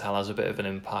 You can tell has a bit of an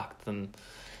impact, and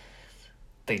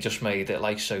they just made it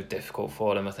like so difficult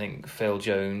for him. I think Phil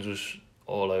Jones was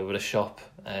all over the shop.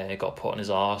 Got put on his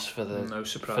arse for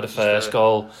the first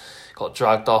goal. Got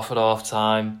dragged off at half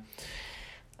time.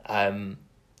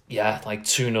 Yeah, like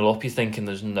 2-0 up, you're thinking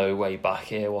there's no way back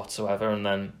here whatsoever, and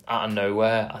then out of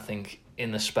nowhere, I think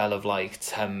in the spell of like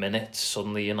 10 minutes,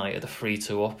 suddenly United are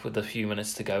 3-2 up with a few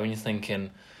minutes to go, and you're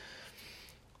thinking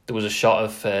there was a shot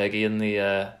of Fergie in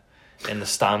the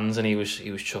stands, and he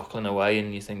was chuckling away,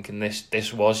 and you're thinking that's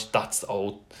the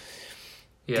old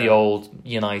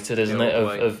United, isn't it?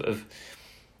 Of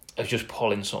just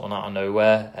pulling something out of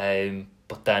nowhere.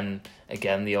 But then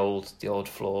again, the old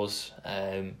flaws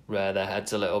rear their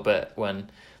heads a little bit when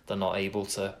they're not able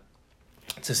to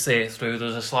see it through.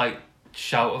 There's a slight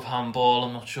shout of handball.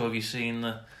 I'm not sure if you've seen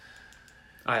the.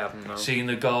 I haven't. No. Seen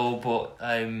the goal, but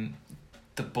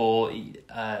the ball.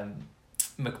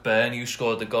 McBurnie, who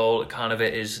scored the goal, it kind of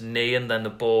hit his knee, and then the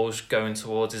ball was going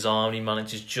towards his arm. He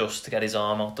manages just to get his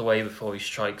arm out the way before he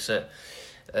strikes it.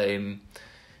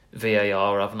 VAR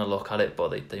are having a look at it, but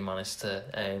they managed to.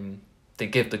 They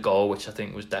give the goal, which I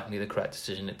think was definitely the correct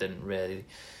decision. It didn't really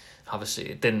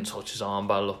it didn't touch his arm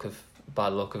by the look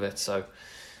of it. So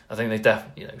I think they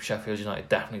Sheffield United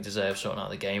definitely deserve something out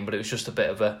of the game. But it was just a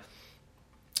bit of a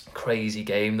crazy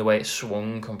game, the way it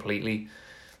swung completely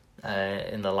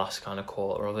in the last kind of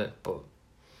quarter of it. But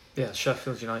yeah,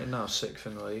 Sheffield United now 6th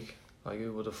in the league. Like,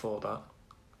 who would have thought that?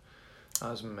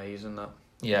 That's amazing. That.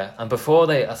 Yeah, and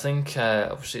before I think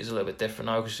obviously it's a little bit different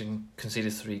now because you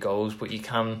conceded 3 goals, but you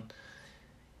can.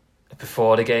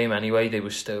 Before the game anyway, they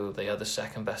had the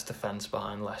second best defence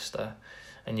behind Leicester,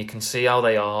 and you can see how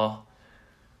they are.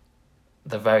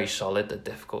 They're very solid. They're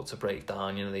difficult to break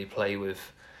down. They play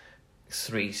with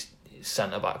 3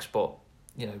 centre backs, but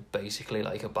basically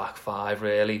like a back 5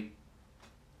 really.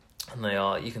 And they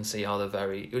are. You can see how they're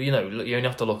very. You only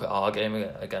have to look at our game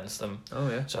against them. Oh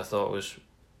yeah. So I thought it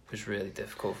was really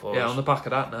difficult for us. Yeah, on the back of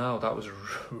that now, that was a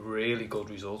really good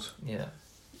result. Yeah.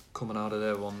 Coming out of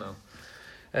there 1-0.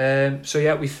 So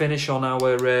yeah, we finish on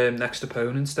our next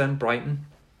opponents then, Brighton,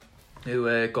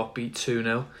 who got beat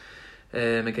 2-0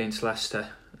 against Leicester.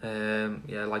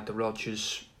 Yeah, like the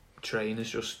Rodgers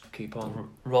trainers just keep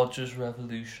on. Rodgers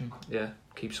revolution. Yeah,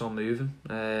 keeps on moving.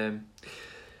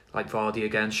 Like Vardy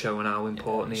again showing how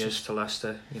important he is to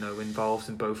Leicester. Involved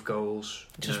in both goals.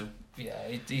 Yeah,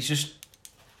 he's just.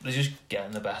 They're just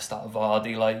getting the best out of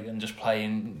Vardy, and just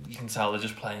playing. You can tell they're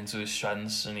just playing to his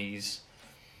strengths, and if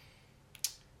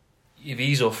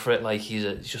he's up for it, he's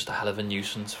just a hell of a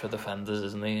nuisance for defenders,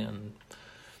 isn't he? And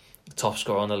top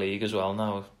scorer in the league as well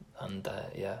now, and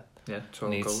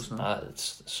 12 goals now.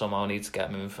 Somehow needs to get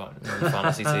him in the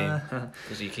fantasy team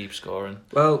because he keeps scoring.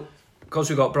 Well, because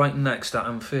we've got Brighton next at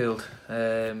Anfield,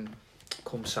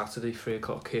 come Saturday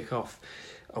 3:00 kick-off.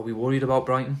 Are we worried about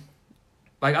Brighton?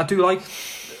 I do like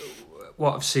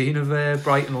what I've seen of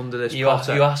Brighton under this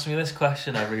Potter. You ask me this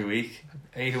question every week.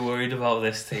 Are you worried about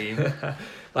this team?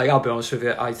 I'll be honest with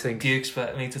you, I think. Do you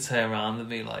expect me to turn around and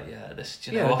be like,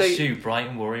 Stu,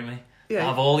 Brighton worry me? Yeah.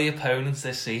 Out of all the opponents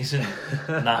this season,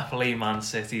 Napoli, Man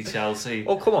City, Chelsea.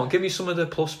 Oh, come on, give me some of the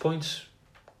plus points,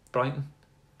 Brighton.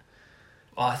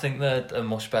 I think they're a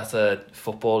much better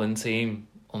footballing team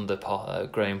under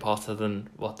Graham Potter than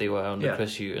what they were under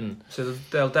Chris Hughton. So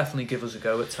they'll definitely give us a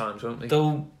go at times, won't they?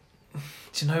 Do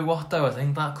you know what though? I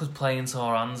think that could play into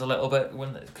our hands a little bit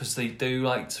because they do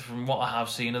from what I have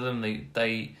seen of them,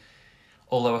 they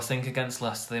although I think against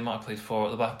Leicester they might have played 4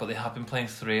 at the back, but they have been playing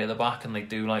 3 at the back, and they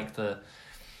do like the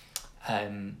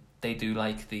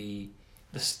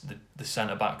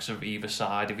centre backs of either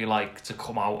side, if you like, to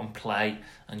come out and play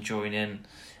and join in.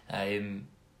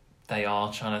 They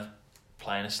are trying to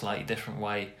play in a slightly different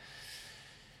way.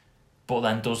 But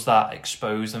then does that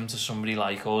expose them to somebody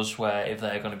like us, where if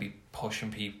they're going to be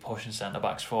pushing centre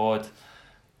backs forward,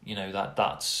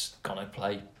 that's going to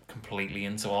play completely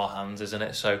into our hands, isn't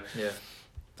it? So yeah,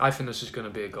 I think this is going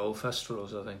to be a goal fest for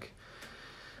us. I think,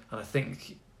 and I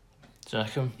think. Do you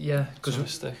reckon? Yeah, because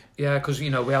we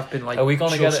have been are we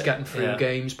gonna getting through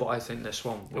games, but I think this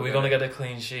one. Are we going to get a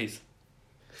clean sheet?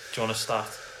 Do you want to start?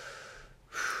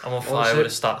 I'm on fire with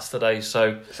the stats today,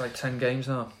 so it's like 10 games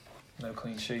now. No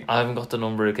clean sheet. I haven't got the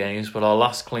number of games, but our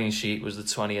last clean sheet was the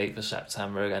 28th of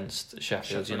September against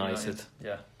Sheffield United.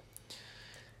 Yeah.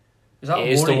 Is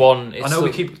that the one? I know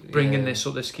we keep bringing this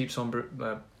up. This keeps on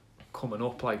coming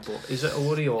up. Like, but is it a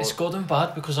worry or? It's good and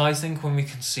bad because I think when we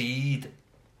concede,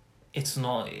 it's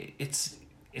not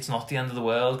the end of the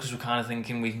world because we're kind of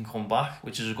thinking we can come back,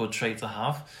 which is a good trait to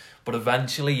have. But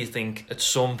eventually, you think at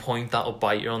some point that'll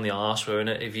bite you on the arse, won't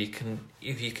it? If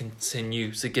you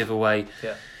continue to give away,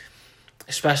 yeah.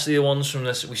 Especially the ones from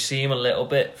this, we seem a little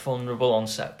bit vulnerable on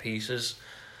set pieces,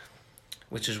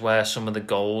 which is where some of the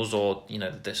goals or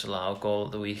the disallowed goal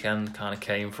at the weekend kind of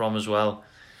came from as well.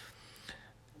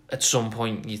 At some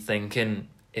point, you're thinking,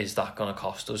 is that going to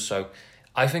cost us? So,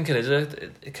 I think it is.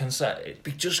 It'd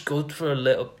be just good for a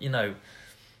little,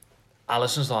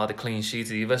 Alisson's not had a clean sheet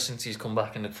either since he's come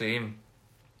back in the team.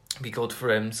 It'd be good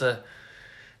for him to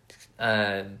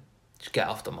just get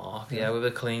off the mark, with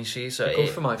a clean sheet. So good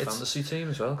for my fantasy team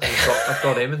as well. Cause I've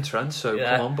got him and Trent, so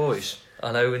come on, boys.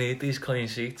 I know we need these clean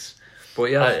sheets.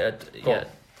 But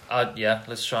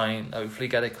let's try and hopefully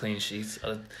get a clean sheet.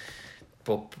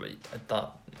 But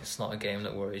that it's not a game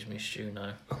that worries me, Stu.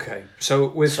 No. Okay, so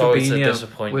with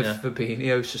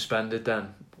Fabinho suspended,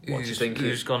 then what do you think?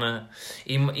 Who's gonna?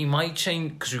 He might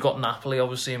change because we've got Napoli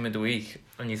obviously in midweek,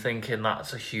 and you're thinking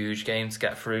that's a huge game to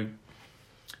get through.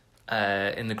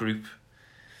 In the group,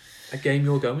 a game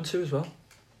you're going to as well.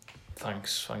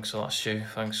 Thanks a lot, Stu.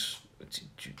 Thanks. Do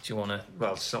you want to?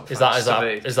 Well, it's not. Is that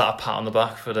a pat on the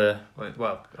back for the?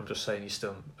 Well, I'm just saying you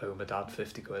still owe my dad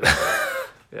 50 quid.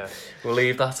 Yeah, we'll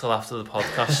leave that till after the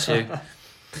podcast, Stu.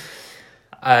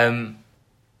 I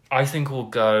think we'll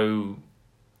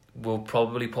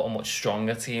probably put a much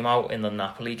stronger team out in the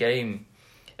Napoli game,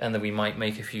 and then we might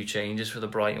make a few changes for the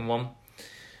Brighton one.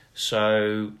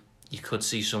 So you could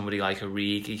see somebody like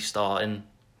Origi starting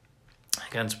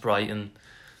against Brighton,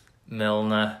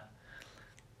 Milner,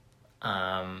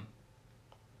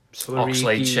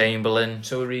 Oxlade-Chamberlain.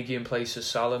 So Origi in place of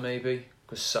Salah maybe,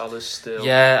 because Salah's still.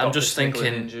 Yeah, I'm just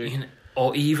thinking.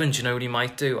 Or even, do you know what he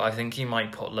might do? I think he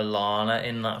might put Lallana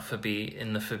in that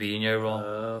in the Fabinho role.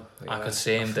 Oh, yeah. I could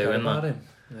see him doing that. Him.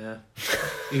 Yeah.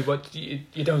 you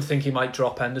don't think he might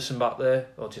drop Henderson back there,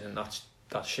 or do you think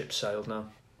that ship sailed now?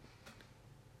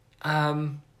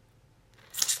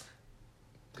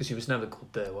 Because he was never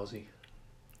good there, was he?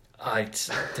 I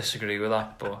disagree with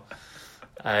that, but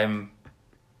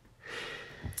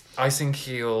I think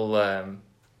he'll. I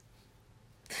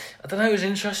don't know. It was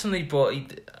interestingly, but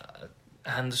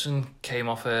Henderson came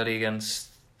off early against.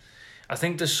 I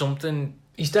think there's something.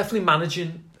 He's definitely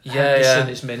managing Henderson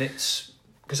his minutes,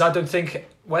 because I don't think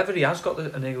whether he has got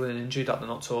an England injury that they're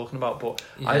not talking about, but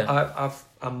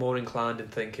I'm more inclined in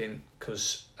thinking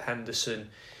because Henderson,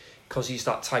 because he's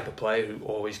that type of player who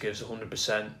always gives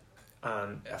 100%,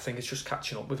 and I think it's just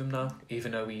catching up with him now,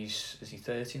 even though is he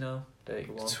 30 now?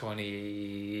 31?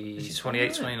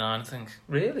 28, 29, I think.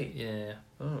 Really? Yeah.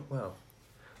 Oh, well.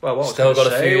 Well, what still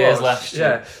got a few years left.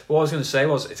 Yeah. What I was going to say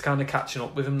was it's kind of catching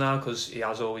up with him now because he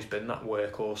has always been that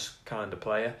workhorse kind of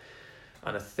player,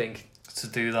 and I think to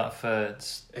do that for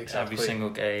every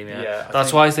single game. Yeah.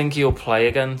 That's why I think he'll play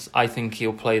against. I think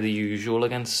he'll play the usual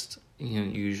against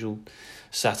usual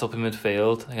setup in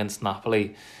midfield against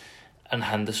Napoli, and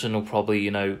Henderson will probably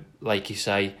like you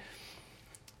say,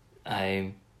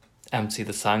 empty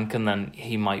the tank, and then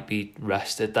he might be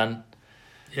rested then.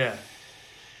 Yeah.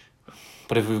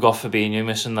 But if we've got Fabinho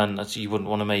missing, then you wouldn't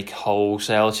want to make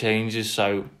wholesale changes.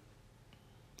 So,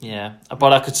 yeah.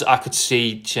 But I could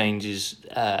see changes,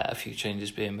 a few changes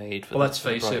being made. Well, let's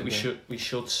face it, we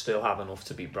should still have enough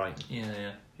to beat Brighton.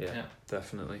 Yeah,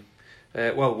 definitely.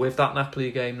 Well, with that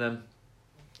Napoli game, then,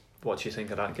 what do you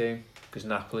think of that game? Because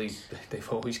Napoli, they've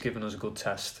always given us a good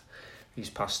test these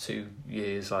past 2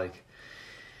 years. Like,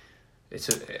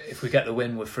 if we get the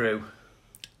win, we're through.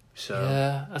 So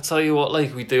yeah, I tell you what,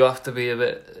 like we do have to be a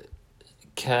bit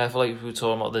careful. Like we were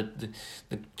talking about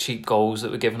the cheap goals that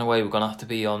we're giving away. We're gonna have to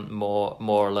be on more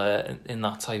alert in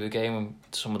that type of game. And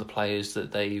some of the players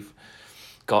that they've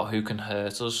got who can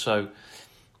hurt us. So,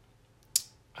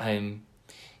 you're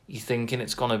thinking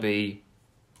it's gonna be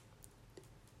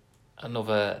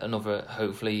another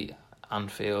hopefully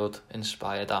Anfield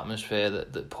inspired atmosphere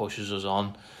that pushes us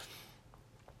on.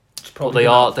 But they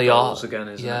are again,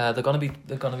 isn't yeah it?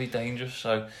 they're gonna be dangerous.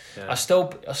 So yeah. I still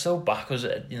back us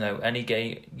at any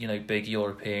game, big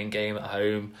European game at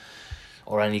home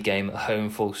or any game at home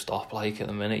full stop. Like at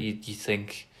the minute you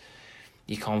think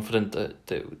you're confident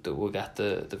that we'll get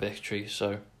the victory.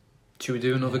 So should we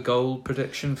do another goal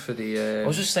prediction for the I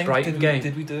was just thinking, Brighton game?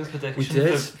 Did we do a prediction we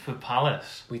did. For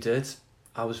Palace? We did.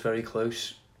 I was very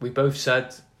close. We both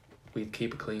said we'd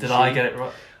keep a clean sheet. Did I get it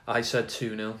right? I said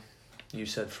 2-0. You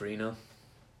said 3-0.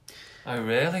 Oh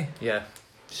really? Yeah.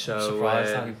 So I'm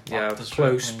surprised that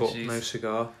close but no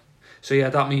cigar. So yeah,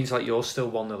 that means like you're still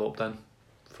 1-0 up then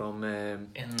from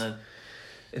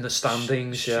in the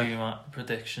standings. Yeah. Stuart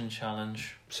prediction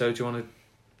challenge. So do you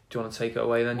want to take it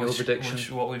away then? Your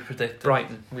prediction. What we predicted?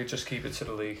 Brighton. We just keep it to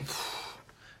the league.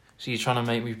 So you're trying to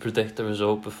make me predict the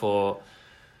result before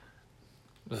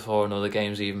another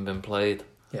game's even been played?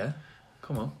 Yeah.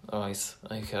 Come on. Alright,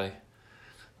 okay.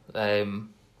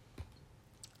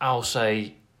 I'll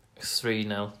say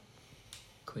 3-0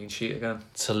 Clean sheet again.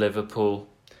 to Liverpool.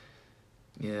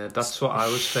 Yeah, that's what I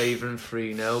was favouring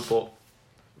 3-0, but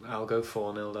I'll go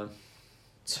 4-0 then.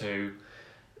 To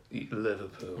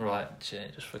Liverpool. right,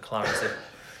 just for clarity.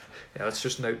 Yeah, let's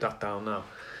just note that down now.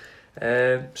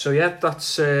 So yeah,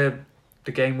 that's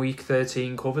the game week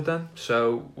 13 covered then.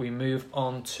 So we move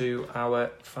on to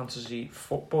our fantasy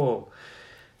football.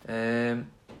 I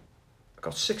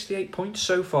got 68 points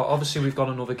so far. Obviously, we've got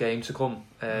another game to come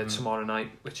tomorrow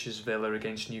night, which is Villa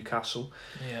against Newcastle.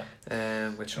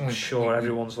 Yeah. Which I'm sure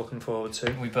everyone's looking forward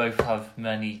to. We both have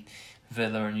many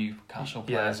Villa and Newcastle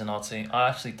players in our team. I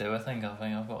actually do. I think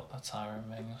I've got a Tyrone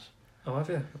Mings. Oh, have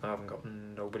you? I haven't got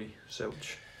nobody. So, do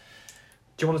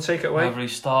you want to take it away? Whether he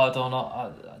started or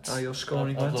not, your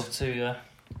scoring I'd went? love to.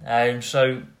 Yeah.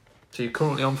 So you're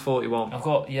currently on 41. I've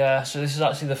got So this is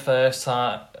actually the first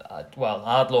time.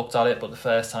 I'd looked at it, but the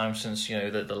first time since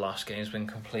the last game's been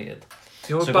completed.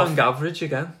 You're So bang average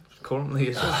again. Currently,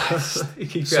 is you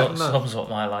keep getting that. Sums up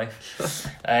my life.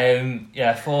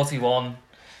 41.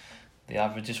 The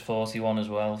average is 41 as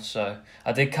well. So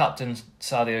I did captain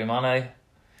Sadio Mane.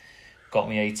 Got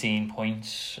me 18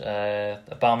 points.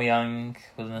 Aubameyang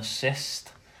with an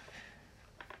assist.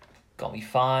 Got me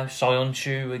 5.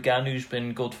 Soyuncu again, who's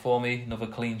been good for me. Another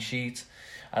clean sheet.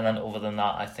 And then other than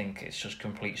that, I think it's just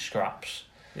complete scraps.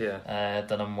 Yeah.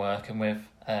 That I'm working with.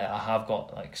 I have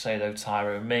got, like say though,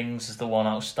 Tyrone Mings is the one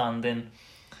outstanding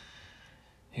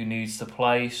who needs to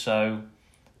play. So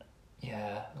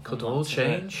yeah, could all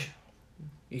change.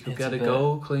 You could get a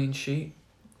goal, clean sheet,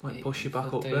 might push you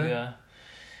back up there. Yeah,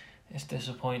 it's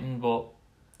disappointing, but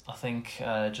I think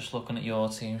just looking at your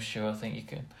team, Stu, I think you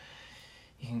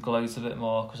can gloat a bit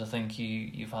more because I think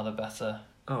you've had a better.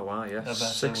 Oh wow, yeah, a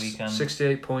better weekend.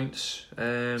 68 points.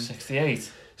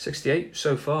 68. 68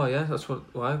 so far, yeah. That's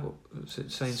why was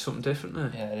it saying something different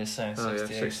there? Yeah, it is saying 68.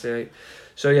 Oh yeah, 68.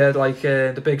 So yeah, like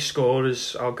the big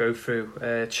scorers I'll go through.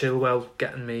 Chilwell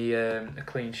getting me a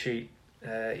clean sheet.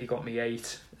 He got me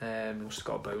 8. Must have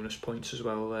got bonus points as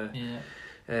well there. Yeah.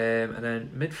 And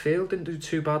then midfield didn't do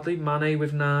too badly. Mane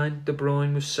with 9, De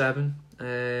Bruyne with 7,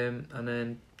 and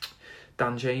then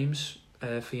Dan James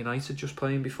for United just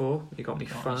playing before. He got me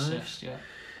 5. Assist, yeah.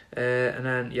 And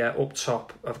then up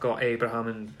top I've got Abraham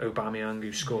and Aubameyang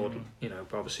who scored.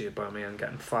 Obviously Aubameyang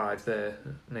getting 5 there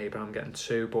and Abraham getting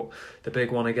 2. But the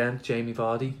big one again, Jamie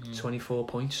Vardy, 24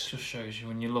 points. Just shows you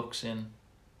when you looks in.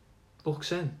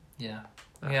 Looks in. Yeah.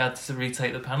 He had to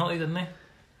retake the penalty, didn't he?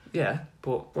 Yeah,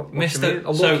 but what missed it.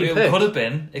 So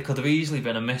it could have easily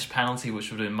been a missed penalty,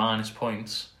 which would have been minus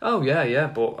points. Oh yeah,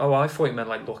 but I thought you meant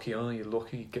like lucky. Oh, you're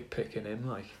lucky you get picking him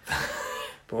like.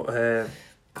 But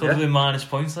could have been minus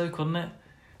points though, couldn't it?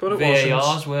 But it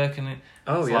VAR's working it.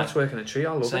 Oh yeah, it's working a treat.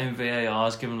 I love same it.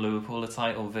 VAR's giving Liverpool the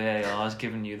title. VAR's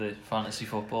giving you the fantasy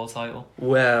football title.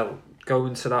 Well,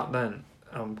 going to that then,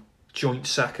 I'm joint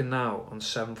second now on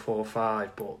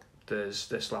 745, but. There's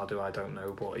this lad who I don't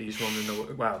know, but he's running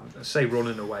away. Well, I say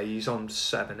running away. He's on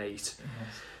 7-8,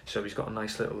 so he's got a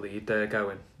nice little lead there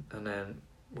going. And then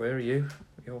where are you?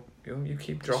 You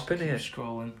keep dropping keep here.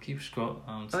 Keep scrolling.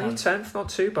 Oh, you're 10th, not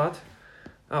too bad.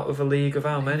 Out of a league of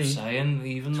how many? I'm saying,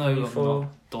 even 24. Though I've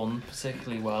not done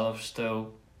particularly well, I'm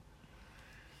still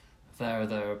there or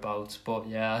thereabouts. But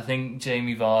yeah, I think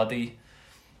Jamie Vardy.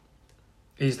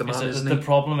 He's the man, isn't he? The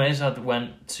problem is I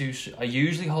went too. I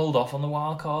usually hold off on the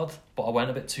wild card, but I went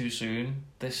a bit too soon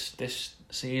this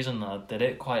season. I did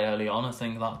it quite early on. I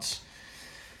think that's.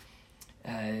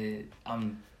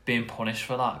 I'm being punished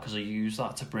for that because I used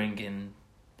that to bring in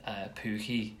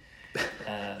Pookie.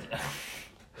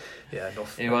 Yeah,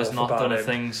 enough. Who has not done a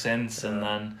thing since, and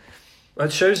then. Well,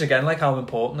 it shows again like how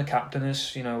important the captain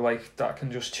is. Like that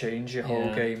can just change your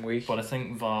whole game week. But I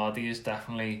think Vardy is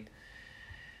definitely.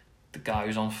 The guy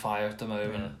who's on fire at the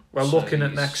moment. Yeah. Well, so looking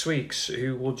at next week's,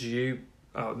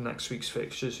 next week's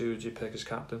fixtures, who would you pick as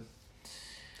captain?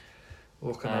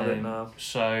 Looking at it now.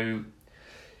 So,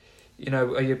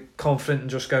 are you confident in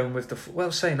just going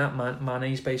with saying that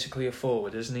Mane's basically a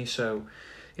forward, isn't he? So,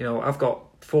 I've got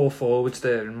 4 forwards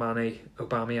there in Mane,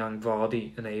 Aubameyang,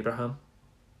 Vardy and Abraham.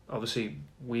 Obviously,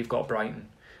 we've got Brighton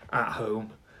at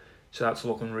home, so that's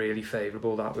looking really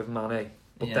favourable, that with Mane.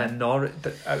 But then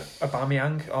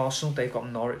Aubameyang, Arsenal, they've got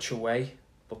Norwich away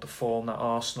but the form that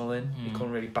Arsenal in, you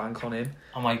couldn't really bank on him.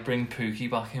 I might bring Pookie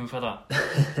back in for that.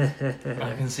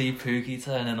 I can see Pookie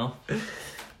turning up.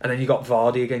 And then you got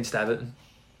Vardy against Everton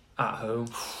at home,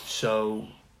 so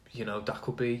that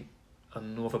could be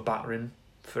another battering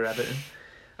for Everton.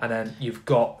 And then you've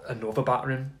got another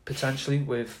battering potentially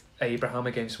with Abraham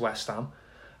against West Ham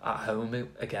at home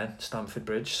again, Stamford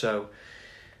Bridge. So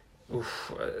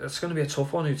it's going to be a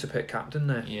tough one who to pick captain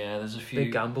there. Yeah, there's a few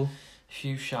big gamble.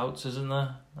 Few shouts, isn't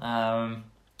there? I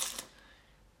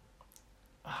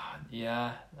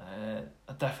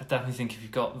definitely think if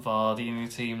you've got Vardy in your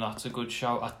team, that's a good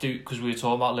shout. I do, because we were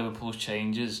talking about Liverpool's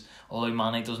changes. Although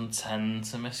Mane doesn't tend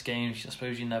to miss games, I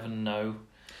suppose you never know.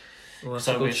 Well, that's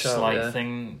so a good a shout, slight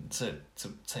thing to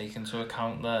take into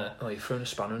account there. Oh, you're throwing a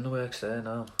spanner in the works there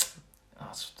now.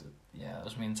 That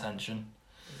was my intention.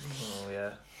 Oh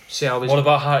yeah. See how what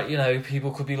about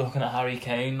people could be looking at Harry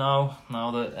Kane now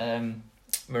that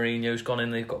Mourinho's gone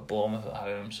in. They've got Bournemouth at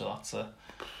home, so that's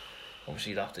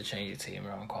obviously you'd have to change your team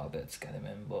around quite a bit to get him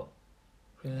in, but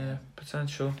yeah,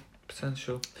 potential.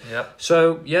 Yep.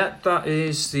 So yeah, that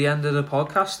is the end of the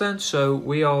podcast then. So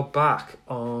we are back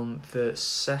on the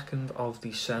 2nd of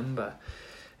December.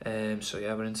 So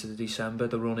yeah, we're into the December,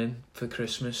 the run in for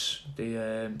Christmas,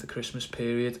 the Christmas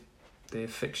period, the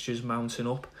fixtures mounting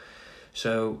up.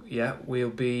 So yeah, we'll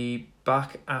be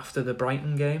back after the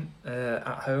Brighton game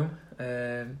at home,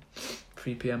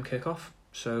 3 p.m. kickoff.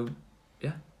 So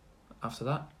yeah, after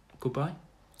that, goodbye.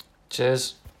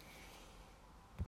 Cheers.